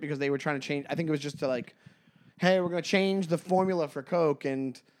changed it because they were trying to change. I think it was just to like, hey, we're going to change the formula for Coke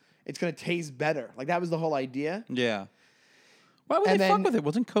and it's going to taste better. Like that was the whole idea. Yeah. Why would And they fuck then- with it?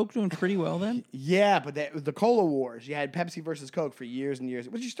 Wasn't Coke doing pretty well then? Yeah, but it was the Cola Wars. You had Pepsi versus Coke for years and years,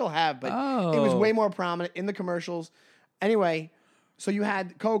 which you still have, but it was Oh. way more prominent in the commercials. Anyway, so you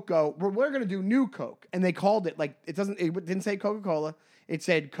had Coke go, we're going to do New Coke. And they called it, like, it didn't say Coca-Cola. It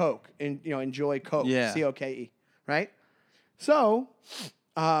said Coke, and, enjoy Coke, Yeah. C-O-K-E, right? So,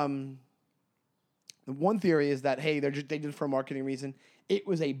 the one theory is that, hey, they did it for a marketing reason. It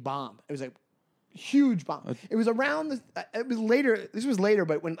was a bomb. It was a huge bomb. It was around it was later. This was later,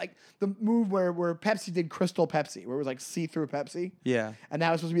 but when like the move where Pepsi did Crystal Pepsi, where it was like see-through Pepsi. Yeah. And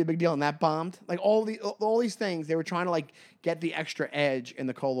that was supposed to be a big deal, and that bombed. Like all these things, they were trying to like get the extra edge in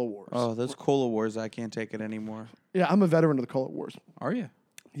the Cola Wars. Oh, those Cola Wars, I can't take it anymore. Yeah, I'm a veteran of the Cola Wars. Are you?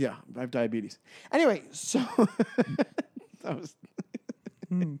 Yeah, I have diabetes. Anyway, so that was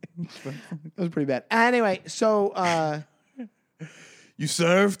that was pretty bad. Anyway, so you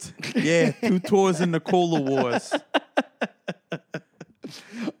served? Yeah, 2 tours in the Cola Wars.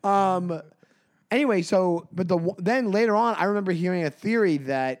 Anyway, so then later on, I remember hearing a theory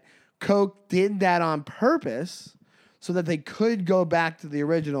that Coke did that on purpose so that they could go back to the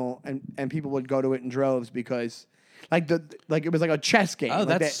original and people would go to it in droves because it was like a chess game. Oh,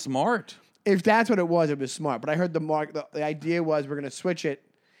 like that's smart. If that's what it was smart. But I heard the idea was we're going to switch it,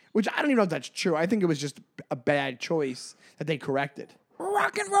 which I don't even know if that's true. I think it was just a bad choice that they corrected.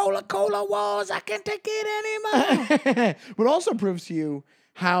 Rock and roller Cola Wars, I can't take it anymore. But also proves to you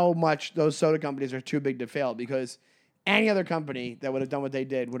how much those soda companies are too big to fail because any other company that would have done what they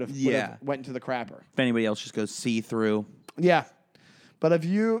did would have went into the crapper. If anybody else just goes see-through. Yeah. But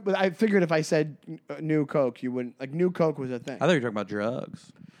I figured if I said new Coke, you wouldn't. Like, new Coke was a thing. I thought you were talking about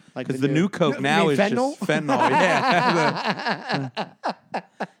drugs. Like Because the new Coke now is fentanyl? just fentanyl. Yeah.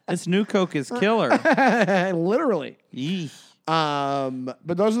 This new Coke is killer. Literally. Yeesh.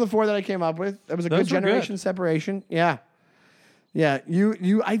 But those are the 4 that I came up with. That was a good generation separation. Yeah. Yeah.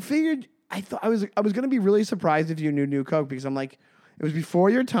 I figured I was gonna be really surprised if you knew New Coke because I'm like, it was before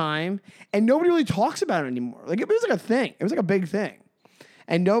your time and nobody really talks about it anymore. Like it was like a thing. It was like a big thing.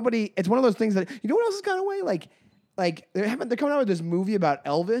 And it's one of those things that you know what else has gone away? Like they're coming out with this movie about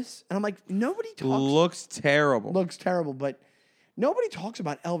Elvis, and I'm like, nobody talks. Looks terrible, but nobody talks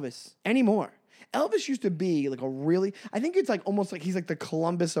about Elvis anymore. Elvis used to be like I think it's like almost like he's like the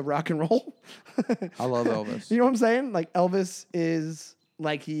Columbus of rock and roll. I love Elvis. You know what I'm saying? Like Elvis is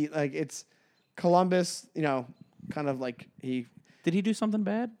it's Columbus, you know, kind of like he. Did he do something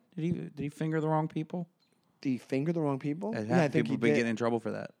bad? Did he finger the wrong people? Did he finger the wrong people? I think people been getting in trouble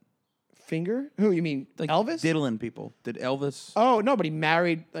for that. Finger? Who, you mean Like Elvis? diddling people. Did Elvis? Oh, no, but he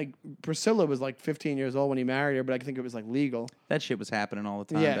married, like, Priscilla was like 15 years old when he married her, but I think it was like legal. That shit was happening all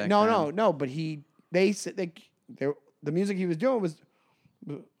the time. Yeah, back no, then. but the music he was doing was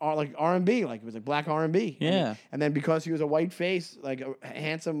like R&B, like it was like black R&B. Yeah. And then because he was a white face, like a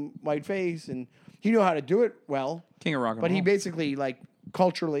handsome white face, and he knew how to do it well. King of rock and But roll. he basically, like,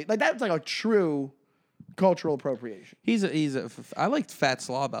 culturally, like, that's like a true cultural appropriation. I liked Fat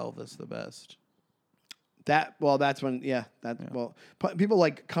Slob Elvis the best. That's when, people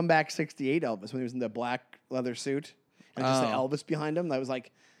like Comeback 68 Elvis when he was in the black leather suit and just the Elvis behind him. That was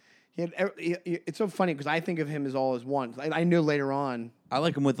like, it's so funny because I think of him as all as one. I knew later on. I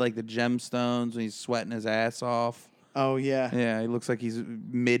like him with like the gemstones when he's sweating his ass off. Oh, yeah. Yeah, he looks like he's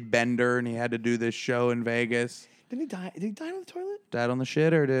mid-bender and he had to do this show in Vegas. Didn't he die? Did he die on the toilet? Died on the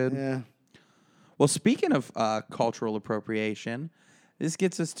shitter, dude. Yeah. Well, speaking of cultural appropriation, this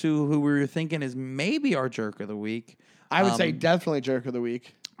gets us to who we were thinking is maybe our jerk of the week. I would say definitely jerk of the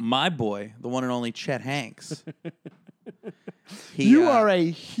week. My boy, the one and only Chet Hanks. You are a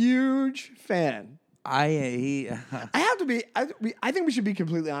huge fan. I have to be. I think we should be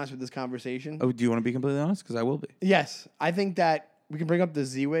completely honest with this conversation. Oh, do you want to be completely honest? Because I will be. Yes, I think that we can bring up the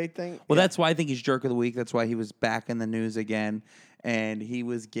Z-Way thing. Well, that's why I think he's jerk of the week. That's why he was back in the news again, and he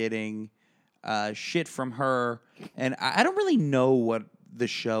was getting shit from her. And I don't really know what the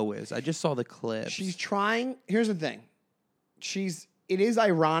show is. I just saw the clips. She's trying. Here's the thing. It is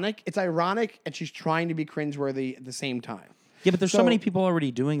ironic. It's ironic, and she's trying to be cringeworthy at the same time. Yeah, but there's so many people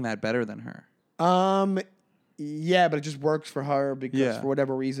already doing that better than her. Yeah, but it just works for her because for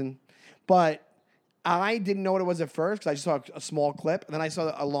whatever reason. But I didn't know what it was at first because I just saw a small clip, and then I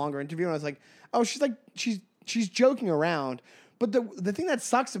saw a longer interview, and I was like, oh, she's joking around. But the thing that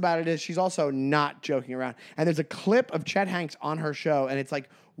sucks about it is she's also not joking around. And there's a clip of Chet Hanks on her show, and it's like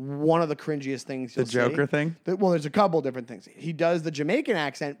one of the cringiest things you'll see. The Joker thing? Well, there's a couple different things. He does the Jamaican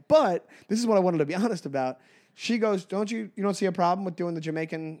accent, but this is what I wanted to be honest about. She goes, you don't see a problem with doing the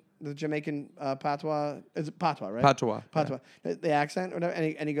Jamaican patois? Is it patois, right? Patois. Patois. Yeah. The accent or whatever.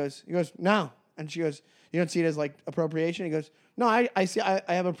 And he goes, no. And she goes, you don't see it as like appropriation? He goes, no, I see.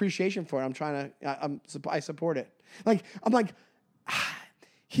 I have appreciation for it. I'm trying to. I support it. Like I'm like,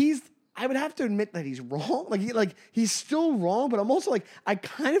 I would have to admit that he's wrong. He's still wrong, but I'm also like, I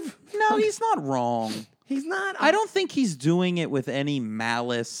kind of. No, he's not wrong. He's not. I don't think he's doing it with any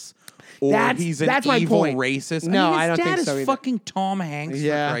malice or he's an that's my evil point. racist. No, I I don't mean, his think dad so is either. fucking Tom Hanks,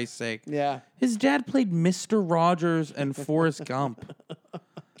 Yeah. for Christ's sake. Yeah. His dad played Mr. Rogers and Forrest Gump.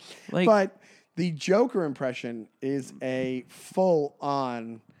 Like, But the Joker impression is a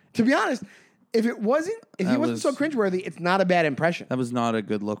full-on. To be honest, if he wasn't so cringeworthy, it's not a bad impression. that was not a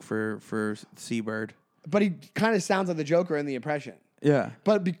good look for Seabird. But he kind of sounds like the Joker in the impression. Yeah.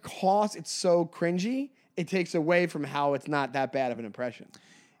 But because it's so cringy, it takes away from how it's not that bad of an impression.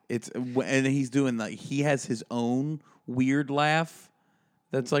 And he's doing he has his own weird laugh.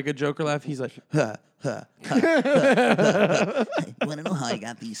 That's like a Joker laugh. He's like, huh, huh, huh, huh, huh. I want to know how I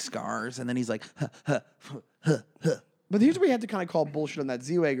got these scars. And then he's like, huh, huh, huh, huh. But here's what we have to kind of call bullshit on that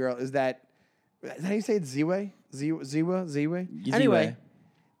Z-Way girl is that how do you say it? Z-Way? Z-Way? Anyway,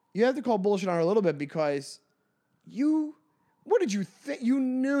 you have to call bullshit on her a little bit because what did you think? You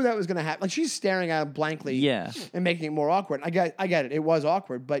knew that was going to happen. Like, she's staring at him blankly and making it more awkward. I get it. It was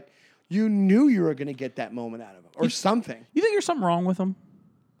awkward, but you knew you were going to get that moment out of him or something. You think there's something wrong with him?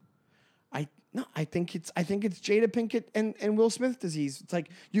 I think it's Jada Pinkett and Will Smith disease. It's like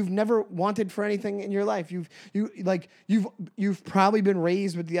you've never wanted for anything in your life. You've probably been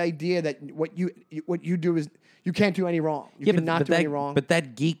raised with the idea that what you do is you can't do any wrong. You cannot do any wrong. But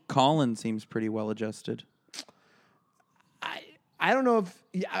that geek Colin seems pretty well adjusted. I don't know if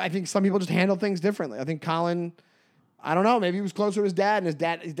I think some people just handle things differently. I think Colin, I don't know, maybe he was closer to his dad,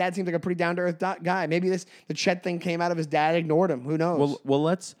 and his dad seems like a pretty down to earth guy. Maybe the Chet thing came out of his dad, ignored him. Who knows? Well,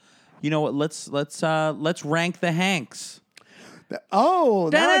 let's rank the Hanks. Oh,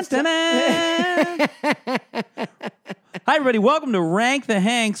 Hi everybody, welcome to Rank the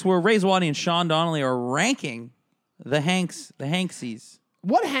Hanks, where Ray Zawadi and Sean Donnelly are ranking the Hanksies.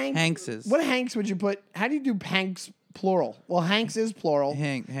 What Hankses? Hankses. What Hanks would you put? How do you do Hanks plural? Well, Hanks is plural. The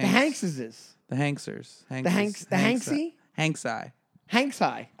Hankses is. The Hanksers. The Hanksy? Hanksy.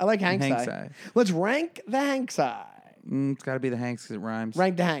 Hanksy. I like Hanksy. Hanksy. Let's rank the Hanksy. It's got to be the Hanks because it rhymes.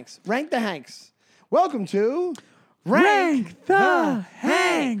 Rank the Hanks. Rank the Hanks. Welcome to Rank the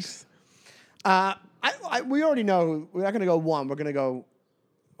Hanks. We already know we're not going to go one. We're going to go.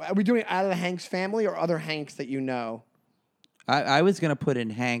 Are we doing it out of the Hanks family or other Hanks that you know? I was going to put in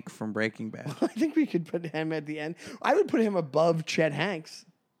Hank from Breaking Bad. I think we could put him at the end. I would put him above Chet Hanks.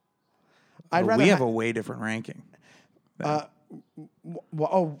 We have a way different ranking. Tell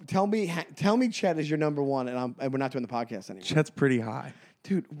me Chet is your number one, and we're not doing the podcast anymore. Chet's pretty high.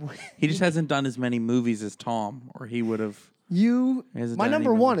 Dude, he just hasn't done as many movies as Tom, or he would have. My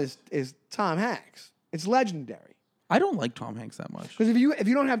number one is Tom Hanks. It's legendary. I don't like Tom Hanks that much. Because if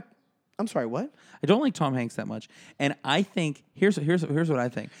you don't have, I'm sorry, what? I don't like Tom Hanks that much, and I think here's what I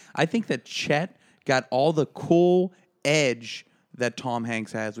think. I think that Chet got all the cool edge that Tom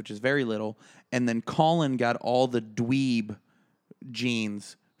Hanks has, which is very little, and then Colin got all the dweeb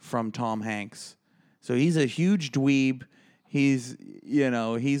genes from Tom Hanks. So he's a huge dweeb. He's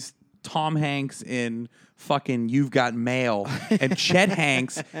Tom Hanks in fucking You've Got Mail. And Chet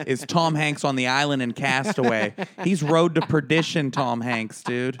Hanks is Tom Hanks on the island in Castaway. He's Road to Perdition Tom Hanks,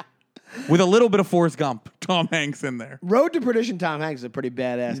 dude. With a little bit of Forrest Gump, Tom Hanks in there. Road to Perdition Tom Hanks is a pretty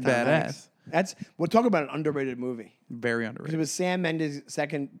badass Tom Hanks. We're talking about an underrated movie. Very underrated. It was Sam Mendes'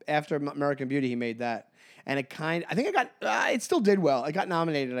 second, after American Beauty, he made that. And it still did well. It got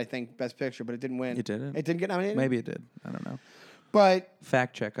nominated, I think, Best Picture, but it didn't win. It didn't? It didn't get nominated? Maybe it did. I don't know. But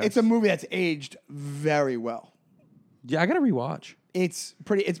fact check us. It's a movie that's aged very well. Yeah, I got to rewatch. It's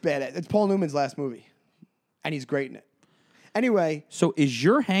badass. It's Paul Newman's last movie. And he's great in it. Anyway. So is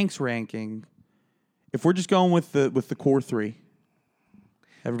your Hanks ranking, if we're just going with the core three,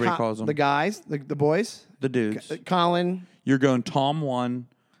 everybody calls them. The guys, the boys. The dudes. Colin. You're going Tom 1,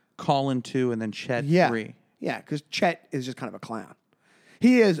 Colin 2, and then Chet 3. Yeah, because Chet is just kind of a clown.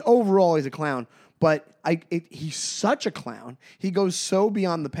 He is, overall, he's a clown. But he's such a clown. He goes so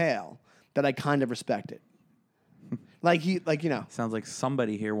beyond the pale that I kind of respect it. Sounds like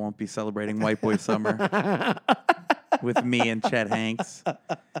somebody here won't be celebrating White Boy Summer with me and Chet Hanks.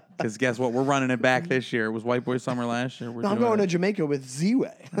 Because guess what? We're running it back this year. It was White Boy Summer last year. I'm going to Jamaica with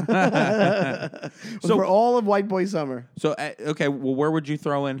Z-Way. For all of White Boy Summer. So, okay, well, where would you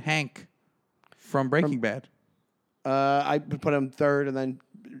throw in Hank from Breaking Bad? I would put him third, and then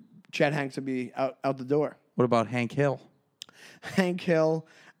Chet Hanks would be out the door. What about Hank Hill? Hank Hill.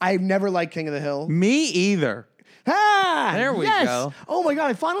 I've never liked King of the Hill. Me either. There we go. Oh my God!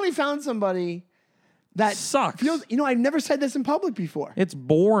 I finally found somebody that sucks. I've never said this in public before. It's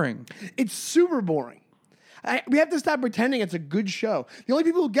boring. It's super boring. We have to stop pretending it's a good show. The only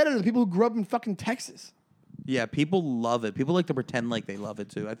people who get it are the people who grew up in fucking Texas. Yeah, people love it. People like to pretend like they love it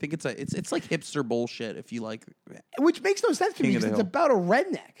too. I think it's like hipster bullshit if you like. Which makes no sense to me King of because the it's Hill. about a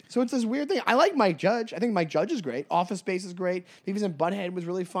redneck. So it's this weird thing. I like Mike Judge. I think Mike Judge is great. Office Space is great. Beavis and Butthead was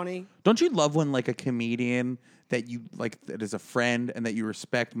really funny. Don't you love when like a comedian that you like that is a friend and that you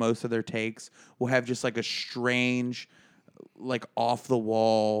respect most of their takes will have just like a strange, like off the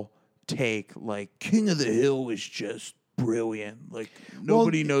wall take, like King of the Hill is just brilliant. Like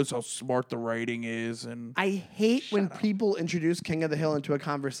nobody knows how smart the writing is, and I hate when people introduce King of the Hill into a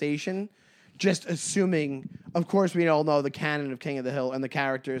conversation, just assuming, of course, we all know the canon of King of the Hill and the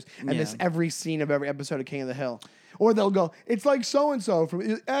characters and this every scene of every episode of King of the Hill. Or they'll go, it's like so-and-so from,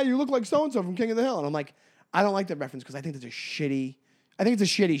 you look like so-and-so from King of the Hill. And I'm like, I don't like that reference because I think it's a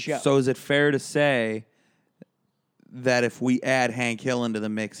shitty show. So is it fair to say that if we add Hank Hill into the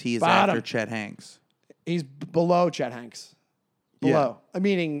mix, he is Bottom. after Chet Hanks? He's below Chet Hanks. Below. I'm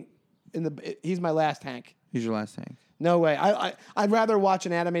meaning, he's my last Hank. He's your last Hank. No way. I'd rather watch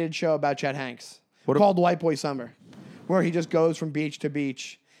an animated show about Chet Hanks called White Boy Summer, where he just goes from beach to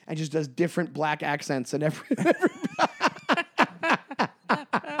beach and just does different black accents and every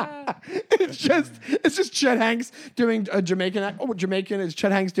it's just Chet Hanks doing a Jamaican. Jamaican is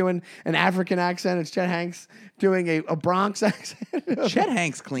Chet Hanks doing an African accent. It's Chet Hanks doing a Bronx accent. Chet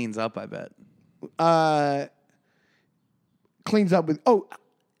Hanks cleans up, I bet. Cleans up with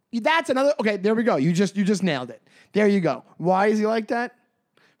that's another. Okay, there we go. You just nailed it. There you go. Why is he like that?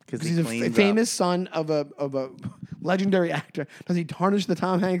 Because He's a famous son of a legendary actor. Does he tarnish the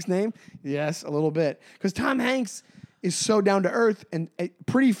Tom Hanks name? Yes, a little bit. Because Tom Hanks is so down to earth and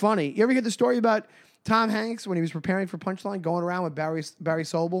pretty funny. You ever hear the story about Tom Hanks when he was preparing for Punchline, going around with Barry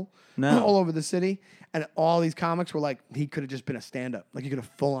Sobel all over the city, and all these comics were like, he could have just been a stand-up. Like he could have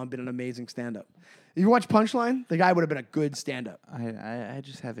full on been an amazing stand-up. You watch Punchline? The guy would have been a good stand-up. I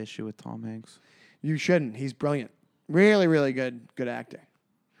just have issue with Tom Hanks. You shouldn't. He's brilliant. Really, really good actor.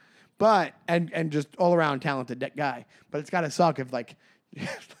 But and just all around talented guy. But it's gotta suck if like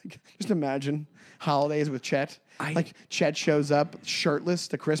just imagine holidays with Chet. Like Chet shows up shirtless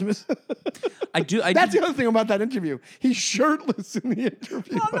to Christmas. That's the other thing about that interview. He's shirtless in the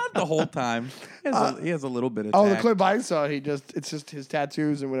interview. No, not the whole time. He has a little bit of the clip I saw, it's just his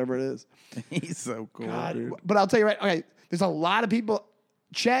tattoos and whatever it is. He's so cool, dude. But I'll tell you right, okay, there's a lot of people.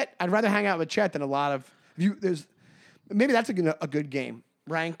 Chet, I'd rather hang out with Chet than a lot of you. Maybe that's a good game.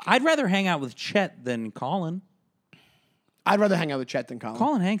 Rank. I'd rather hang out with Chet than Colin. I'd rather hang out with Chet than Colin.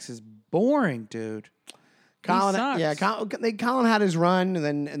 Colin Hanks is boring, dude. Colin, sucks. yeah, Colin had his run,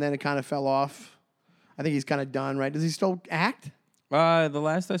 and then it kind of fell off. I think he's kind of done, right? Does he still act? The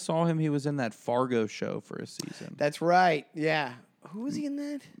last I saw him, he was in that Fargo show for a season. That's right. Yeah. Who was he in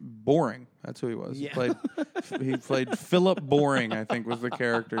that? Boring. That's who he was. Yeah. He played Philip Boring, I think was the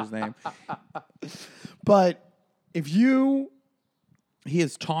character's name. But if you... He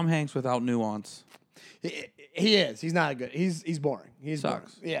is Tom Hanks without nuance. He is. He's not a good... He's boring. He's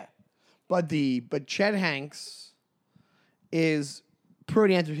Sucks. Boring. Yeah. But Chet Hanks is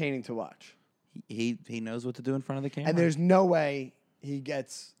pretty entertaining to watch. He knows what to do in front of the camera. And there's no way he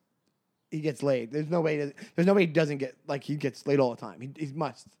gets laid. There's no way he doesn't get, like, he gets laid all the time. He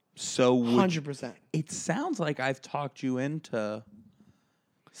must. So 100%. It sounds like I've talked you into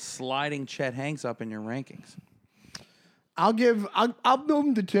sliding Chet Hanks up in your rankings. I'll move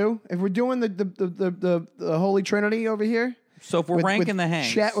him to 2. If we're doing the Holy Trinity over here. So if we're ranking the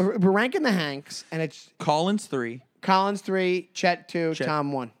Hanks. Chet, we're ranking the Hanks, and it's Colin's 3. Collins 3, Chet 2,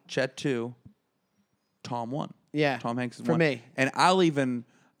 Tom 1. Chet 2, Tom 1. Yeah. Tom Hanks is for 1. me. And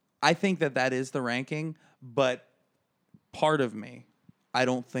I think that is the ranking, but part of me, I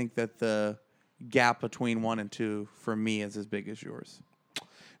don't think that the gap between 1 and 2 for me is as big as yours.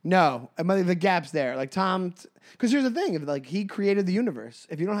 No, I mean, the gap's there. Like Tom, because here's the thing: like he created the universe.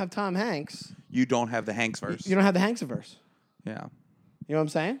 If you don't have Tom Hanks, You don't have the Hanks verse. you don't have the Hanksiverse. Yeah. You know what I'm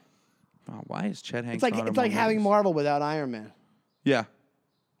saying? Oh, why is Chet Hanks? It's like having Marvel without Iron Man. Yeah,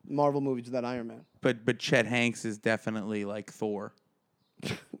 Marvel movies without Iron Man. but Chet Hanks is definitely like Thor,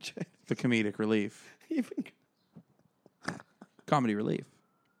 the comedic relief, comedy relief.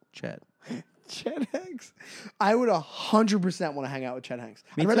 Chet Hanks. I would 100% want to hang out with Chet Hanks.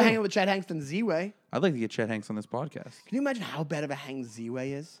 Me I'd rather too. hang out with Chet Hanks than Z-Way. I'd like to get Chet Hanks on this podcast. Can you imagine how bad of a hang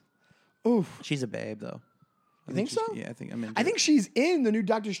Z-Way is? Oof. She's a babe, though. You think so? Yeah, I think she's in the new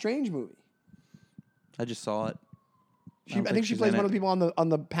Doctor Strange movie. I just saw it. I think she plays one of the people on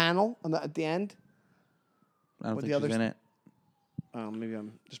the panel at the end. I don't with think the she's others. in it. Oh, maybe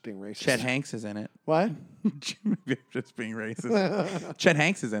I'm just being racist. Chet Hanks is in it. What? Maybe I'm just being racist. Chet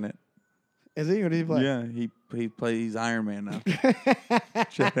Hanks is in it. Is he? What does he play? Yeah, he plays Iron Man now.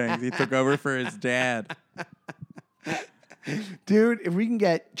 Chet Hanks. He took over for his dad. Dude, if we can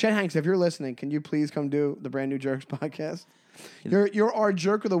get Chet Hanks, if you're listening, can you please come do the Brand New Jerks podcast? You're our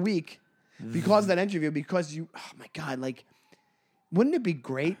jerk of the week because of that interview. Because you, oh my god, like, wouldn't it be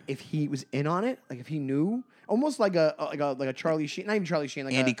great if he was in on it? Like if he knew, almost like a Charlie Sheen, not even Charlie Sheen,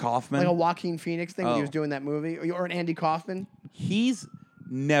 like Andy Kaufman, like a Joaquin Phoenix thing when he was doing that movie, or an Andy Kaufman. He's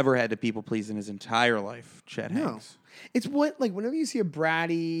never had to people please in his entire life. Chet Hanks. It's what, like, whenever you see a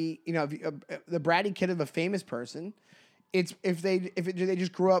bratty, you know, the bratty kid of a famous person, it's if they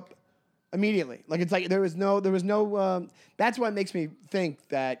just grew up immediately. Like, it's like there was no. That's why it makes me think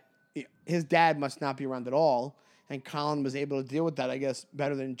that his dad must not be around at all, and Colin was able to deal with that, I guess,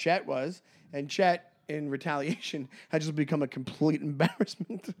 better than Chet was, and Chet, in retaliation, had just become a complete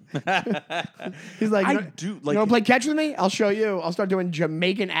embarrassment. He's like, you want to play catch with me? I'll show you. I'll start doing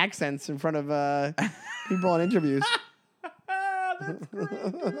Jamaican accents in front of people on interviews. That's great.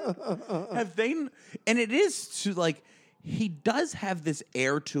 Have they? And it is to, like, he does have this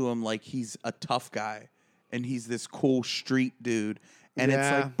air to him, like he's a tough guy, and he's this cool street dude. And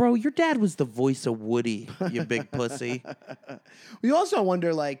it's like, bro, your dad was the voice of Woody, you big pussy. We also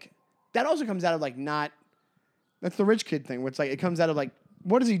wonder, like, that also comes out of, like, not... That's the rich kid thing, where it's like, it comes out of, like,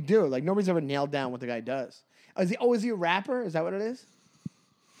 what does he do? Like, nobody's ever nailed down what the guy does. Is he a rapper? Is that what it is?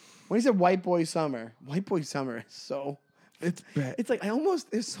 When he said White Boy Summer is so... It's bad. It's like,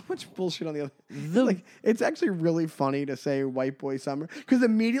 there's so much bullshit on the other... Like, it's actually really funny to say White Boy Summer, because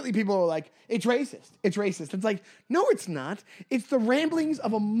immediately people are like, it's racist. It's racist. It's like, no, it's not. It's the ramblings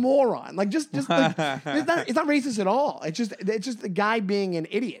of a moron. Like, just like, it's not racist at all. It's just a guy being an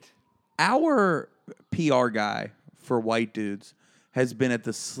idiot. Our PR guy for white dudes has been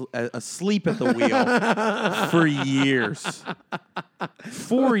asleep at the wheel for years.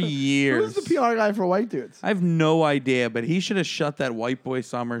 For years. Who's the PR guy for white dudes? I have no idea, but he should have shut that White Boy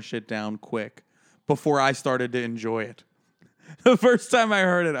Summer shit down quick before I started to enjoy it. The first time I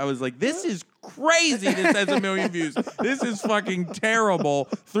heard it, I was like, this is crazy. This has 1 million views. This is fucking terrible.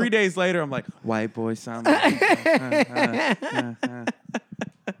 3 days later, I'm like, White Boy Summer.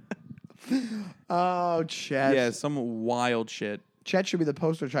 Oh, Chet. Yeah, some wild shit. Chet should be the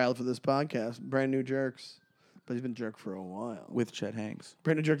poster child for this podcast. Brand New Jerks. But he's been jerk for a while. With Chet Hanks.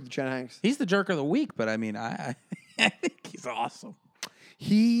 Brand New Jerk with Chet Hanks. He's the jerk of the week, but I mean, I think he's awesome.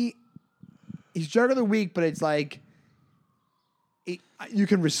 He's jerk of the week, but it's like, you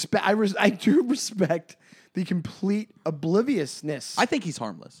can respect. I do respect the complete obliviousness. I think he's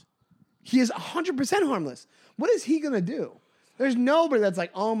harmless. He is 100% harmless. What is he going to do? There's nobody that's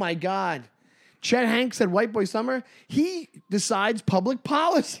like, oh my God. Chet Hanks said White Boy Summer. He decides public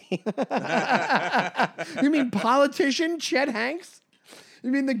policy. You mean politician Chet Hanks? You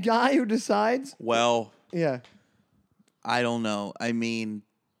mean the guy who decides? Well, yeah. I don't know. I mean,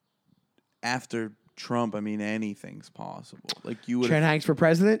 after Trump, I mean, anything's possible. Like, you would Chet Hanks for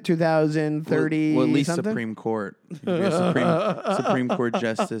president, 2030. Well, at least something? Supreme Court. Supreme Court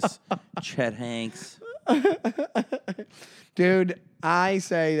Justice Chet Hanks. Dude, I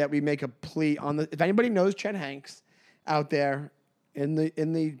say that we make a plea on the. If anybody knows Chet Hanks out there in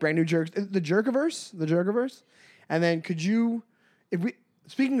the Brand New Jerks, the Jerkiverse, and then could you,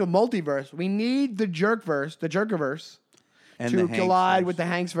 speaking of multiverse, we need the Jerkiverse, and to collide with the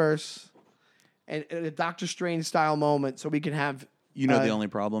Hanksverse, and a Doctor Strange style moment, so we can have. You know, the only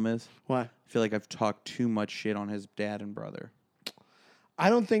problem is what? I feel like I've talked too much shit on his dad and brother. I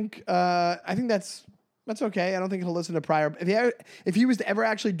don't think. I think that's okay. I don't think he'll listen to prior. If he was to ever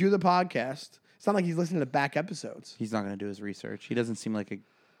actually do the podcast, it's not like he's listening to back episodes. He's not going to do his research. He doesn't seem like a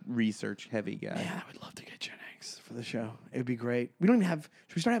research heavy guy. Yeah, I would love to get Chet Hanks for the show. It would be great. We don't even have.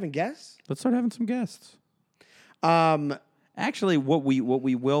 Should we start having guests? Let's start having some guests. Actually, what we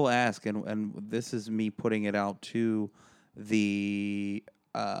will ask, and this is me putting it out to the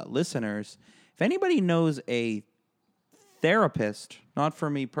listeners, if anybody knows a therapist, not for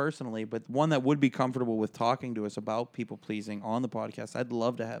me personally, but one that would be comfortable with talking to us about people pleasing on the podcast, I'd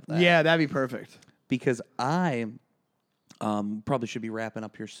love to have that. Yeah, that'd be perfect. Because I probably should be wrapping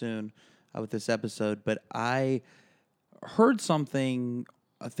up here soon with this episode, but I heard something,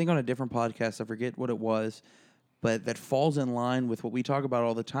 I think on a different podcast, I forget what it was, but that falls in line with what we talk about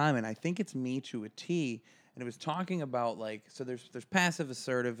all the time, and I think it's me to a T, and it was talking about, like, so there's passive,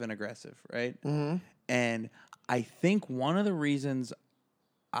 assertive, and aggressive, right? Mm-hmm. And I think one of the reasons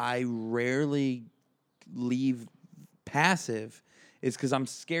I rarely leave passive is because I'm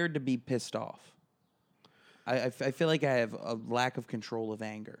scared to be pissed off. I feel like I have a lack of control of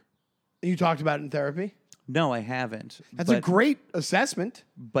anger. You talked about it in therapy? No, I haven't. That's a great assessment.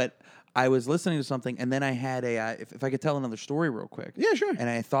 But I was listening to something, and then I had if I could tell another story real quick. Yeah, sure. And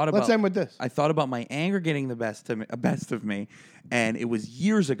I thought about. Let's end with this. I thought about my anger getting the best of me, and it was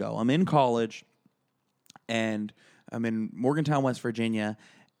years ago. I'm in college, and I'm in Morgantown, West Virginia,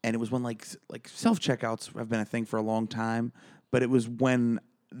 and it was when like self checkouts have been a thing for a long time, but it was when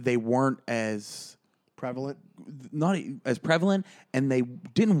they weren't as prevalent, not as prevalent, and they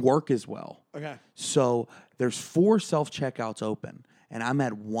didn't work as well. Okay. So there's 4 self checkouts open, and I'm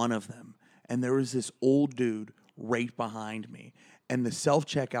at one of them, and there was this old dude right behind me, and the self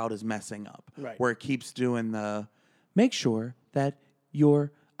checkout is messing up, Right. where it keeps doing the make sure that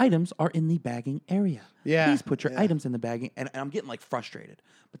your items are in the bagging area. Yeah, Please put your yeah. items in the bagging, and I'm getting like frustrated,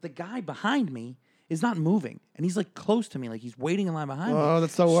 but the guy behind me is not moving, and he's like close to me, like he's waiting in line behind me. Oh,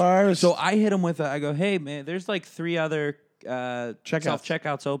 that's the worst. So I hit him with I go, hey man, there's like 3 other self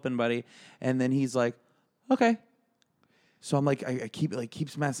checkouts open, buddy, and then he's like, okay. So I'm like, I keep it like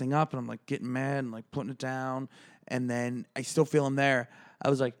keeps messing up, and I'm like getting mad and like putting it down, and then I still feel him there. I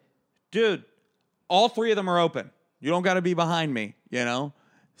was like, dude, all 3 of them are open. You don't got to be behind me, you know.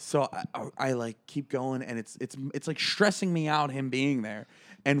 So I like keep going, and it's like stressing me out him being there.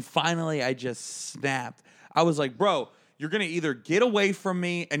 And finally, I just snapped. I was like, bro, you're going to either get away from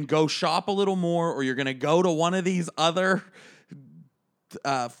me and go shop a little more, or you're going to go to one of these other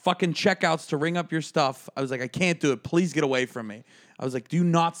fucking checkouts to ring up your stuff. I was like, I can't do it. Please get away from me. I was like, do you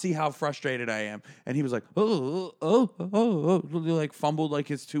not see how frustrated I am? And he was like, oh. He like fumbled like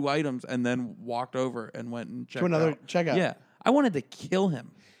his 2 items and then walked over and went and checked to another out. checkout. Yeah. I wanted to kill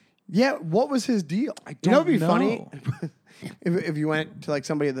him. Yeah, what was his deal? I You know, it'd be don't funny know. if you went to like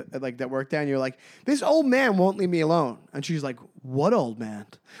somebody that worked there, and you're like, this old man won't leave me alone, and she's like, what old man?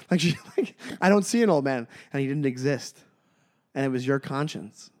 Like she's like, I don't see an old man, and he didn't exist, and it was your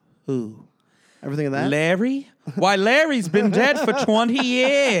conscience. Who? Everything of that. Larry? Why, Larry's been dead for 20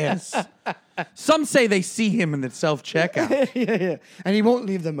 years. Some say they see him in the self-checkout. yeah, and he won't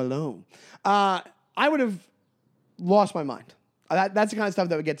leave them alone. I would have lost my mind. That's the kind of stuff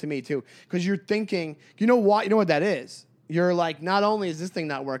that would get to me too, because you're thinking, you know what that is. You're like, not only is this thing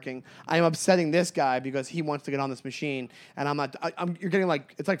not working, I am upsetting this guy because he wants to get on this machine, and I'm not. You're getting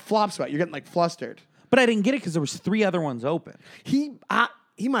like, it's like flop sweat. You're getting like flustered. But I didn't get it because there was 3 other ones open. He might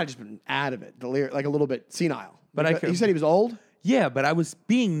have just been out of it, like a little bit senile. But he said he was old. Yeah, but I was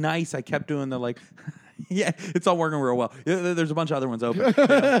being nice. I kept doing the like, yeah, it's all working real well. There's a bunch of other ones open. It's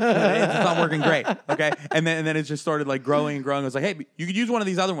not working great. Okay, and then it just started like growing and growing. I was like, hey, you could use one of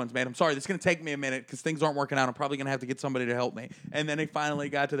these other ones, man. I'm sorry, this is gonna take me a minute because things aren't working out. I'm probably gonna have to get somebody to help me. And then it finally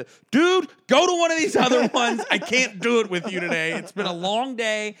got to the dude, go to one of these other ones. I can't do it with you today. It's been a long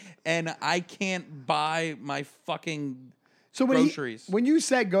day, and I can't buy my fucking. So groceries. when you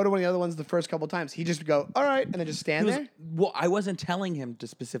said go to one of the other ones the first couple of times, he just would go, all right, and then just stand there? Well, I wasn't telling him to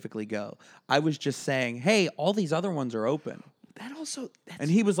specifically go. I was just saying, hey, all these other ones are open.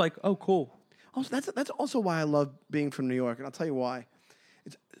 And he was like, oh, cool. Also, that's also why I love being from New York, and I'll tell you why.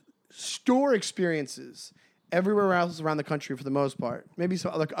 It's store experiences everywhere else around the country for the most part. Maybe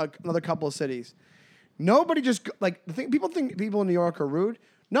another couple of cities. Nobody just, like, people think people in New York are rude.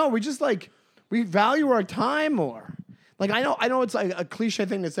 No, we just, like, we value our time more. Like, I know it's like a cliche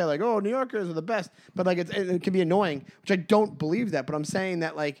thing to say, like, oh, New Yorkers are the best, but like it can be annoying, which I don't believe that. But I'm saying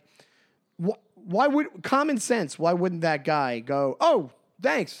that, like, why would common sense? Why wouldn't that guy go, oh,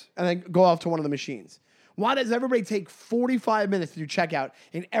 thanks, and then go off to one of the machines? Why does everybody take 45 minutes to do checkout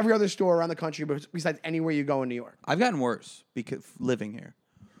in every other store around the country besides anywhere you go in New York? I've gotten worse because living here.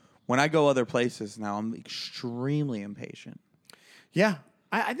 When I go other places now, I'm extremely impatient. Yeah,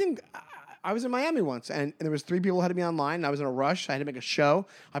 I think. I was in Miami once, and there was 3 people who had to be online, and I was in a rush. I had to make a show.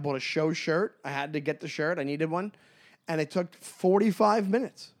 I bought a show shirt. I had to get the shirt. I needed one. And it took 45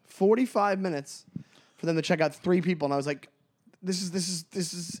 minutes. 45 minutes for them to check out 3 people. And I was like, this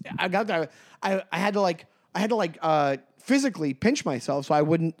is I got there. I had to physically pinch myself so I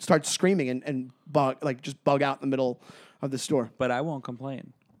wouldn't start screaming and bug out in the middle of the store. But I won't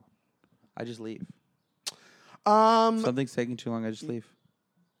complain. I just leave. Something's taking too long, I just leave.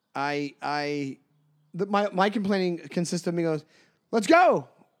 My complaining consists of me goes, let's go,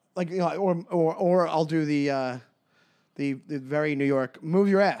 like, you know, or I'll do the very New York move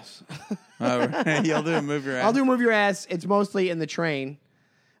your ass. You'll do move your ass. I'll do move your ass. It's mostly in the train.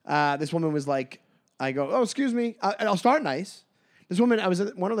 This woman was like, I go, oh, excuse me. I'll start nice. This woman, I was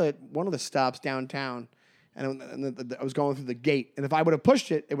at one of the stops downtown, and I was going through the gate, and if I would have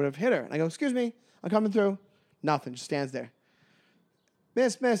pushed it, it would have hit her. And I go, excuse me, I'm coming through. Nothing. Just stands there.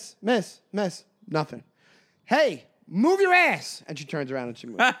 Miss, nothing. Hey, move your ass. And she turns around and she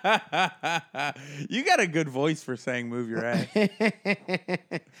moves. You got a good voice for saying move your ass. I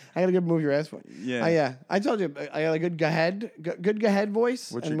got a good move your ass voice. Yeah. Yeah. I told you, I got a good go ahead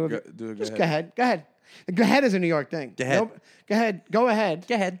voice. What's and your move do a Just go ahead. Go ahead. Go ahead is a New York thing. Go ahead. Nope. Go ahead. Go ahead.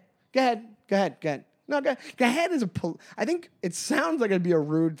 Go ahead. Go ahead. Go ahead. Go ahead. No, go ahead is I think it sounds like it'd be a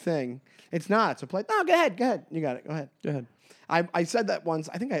rude thing. It's not. It's a play. No, go ahead. Go ahead. You got it. Go ahead. Go ahead. I said that once.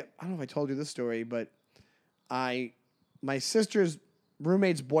 I don't know if I told you this story, but my sister's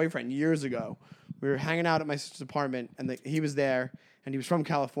roommate's boyfriend years ago, we were hanging out at my sister's apartment, and he was there, and he was from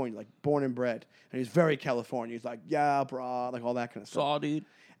California, like born and bred, and he was very California. He's like, yeah, bro, like all that kind of stuff. Saw, dude.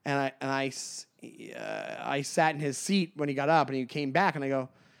 And I sat in his seat when he got up, and he came back, and I go,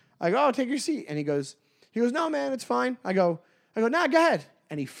 oh, take your seat, and he goes, no, man, it's fine. I go, nah, go ahead,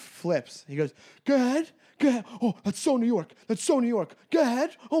 and he flips. He goes, go ahead. Oh, that's so New York. Go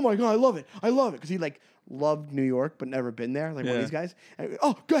ahead. Oh my God, I love it. Because he loved New York but never been there, like one of these guys. And,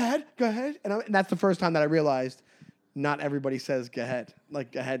 oh, go ahead. And that's the first time that I realized not everybody says go ahead.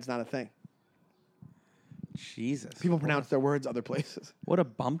 Like go ahead's not a thing. Jesus. People pronounce their words other places. What a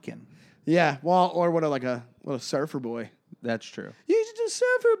bumpkin. Yeah, well, or what a surfer boy. That's true. He's just a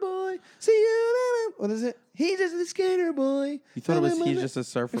surfer boy. See you. What is it? He's just a skater boy. You thought it was he's just a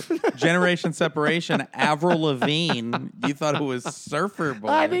surfer. Generation Separation, Avril Lavigne. You thought it was Surfer Boy.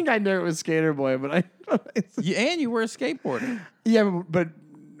 I think I knew it was skater boy, but I. And you were a skateboarder. Yeah, but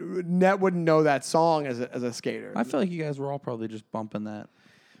Net wouldn't know that song as a skater. I feel like you guys were all probably just bumping that.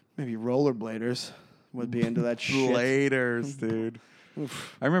 Maybe rollerbladers would be into that shit. Bladers, dude.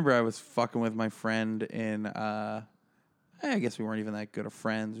 I remember I was fucking with my friend in I guess we weren't even that good of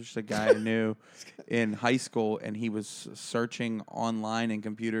friends. Just a guy I knew in high school, and he was searching online in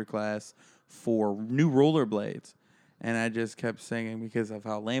computer class for new rollerblades. And I just kept singing because of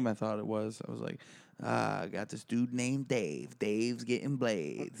how lame I thought it was. I was like, I got this dude named Dave. Dave's getting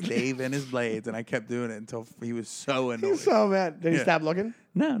blades. Dave and his blades. And I kept doing it until he was so annoyed. He's so mad. Did he stop looking?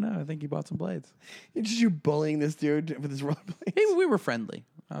 No, I think he bought some blades. It's just you bullying this dude with his rollerblades. We were friendly.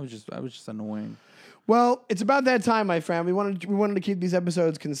 I was just annoying. Well, it's about that time, my friend. We wanted to keep these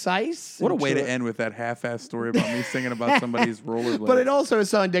episodes concise. What a way to end with that half-assed story about me singing about somebody's rollerblades. But it also is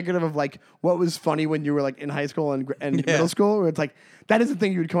so indicative of what was funny when you were in high school and middle school, where it's that is the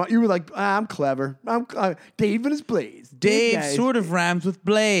thing you would come out. You were like, I'm clever. I'm Dave and his blades. Dave sort of rhymes with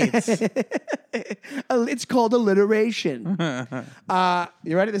blades. It's called alliteration.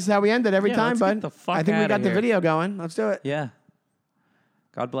 You ready? This is how we end it every time, bud. Get the fuck I think we outta got the here. video going. Let's do it. Yeah.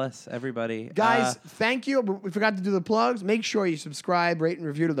 God bless everybody. Guys, thank you. We forgot to do the plugs. Make sure you subscribe, rate, and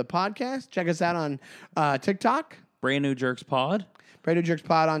review to the podcast. Check us out on TikTok. Brand New Jerks Pod. Brand New Jerks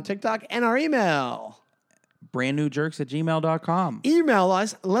Pod on TikTok. And our email. brandnewjerks@gmail.com. Email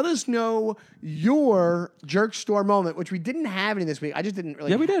us. Let us know your jerk store moment, which we didn't have any this week. I just didn't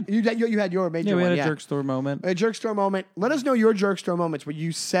really. Yeah, we did. You had your major one. We had a jerk store moment. A jerk store moment. Let us know your jerk store moments where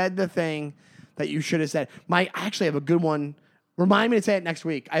you said the thing that you should have said. I actually have a good one. Remind me to say it next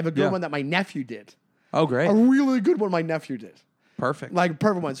week. I have a good one that my nephew did. Oh, great. A really good one my nephew did. Perfect.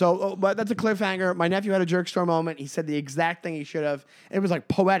 Perfect one. So, but that's a cliffhanger. My nephew had a jerk store moment. He said the exact thing he should have. It was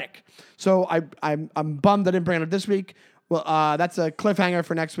poetic. So I'm bummed I didn't bring it up this week. Well, that's a cliffhanger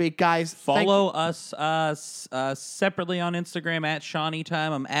for next week, guys. Follow us separately on Instagram at Shawnee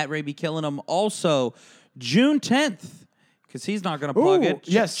Time. I'm at Ray B. Killingham. Also, June 10th, because he's not going to plug it.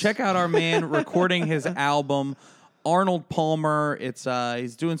 Yes. Check out our man recording his album. Arnold Palmer. It's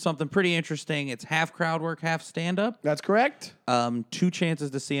he's doing something pretty interesting. It's half crowd work, half stand up. That's correct. 2 chances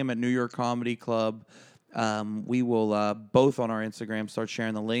to see him at New York Comedy Club. We will both on our Instagram start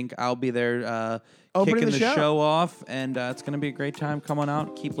sharing the link. I'll be there kicking the show off, and it's going to be a great time. Come on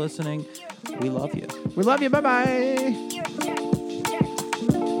out, keep listening. We love you. We love you. Bye bye.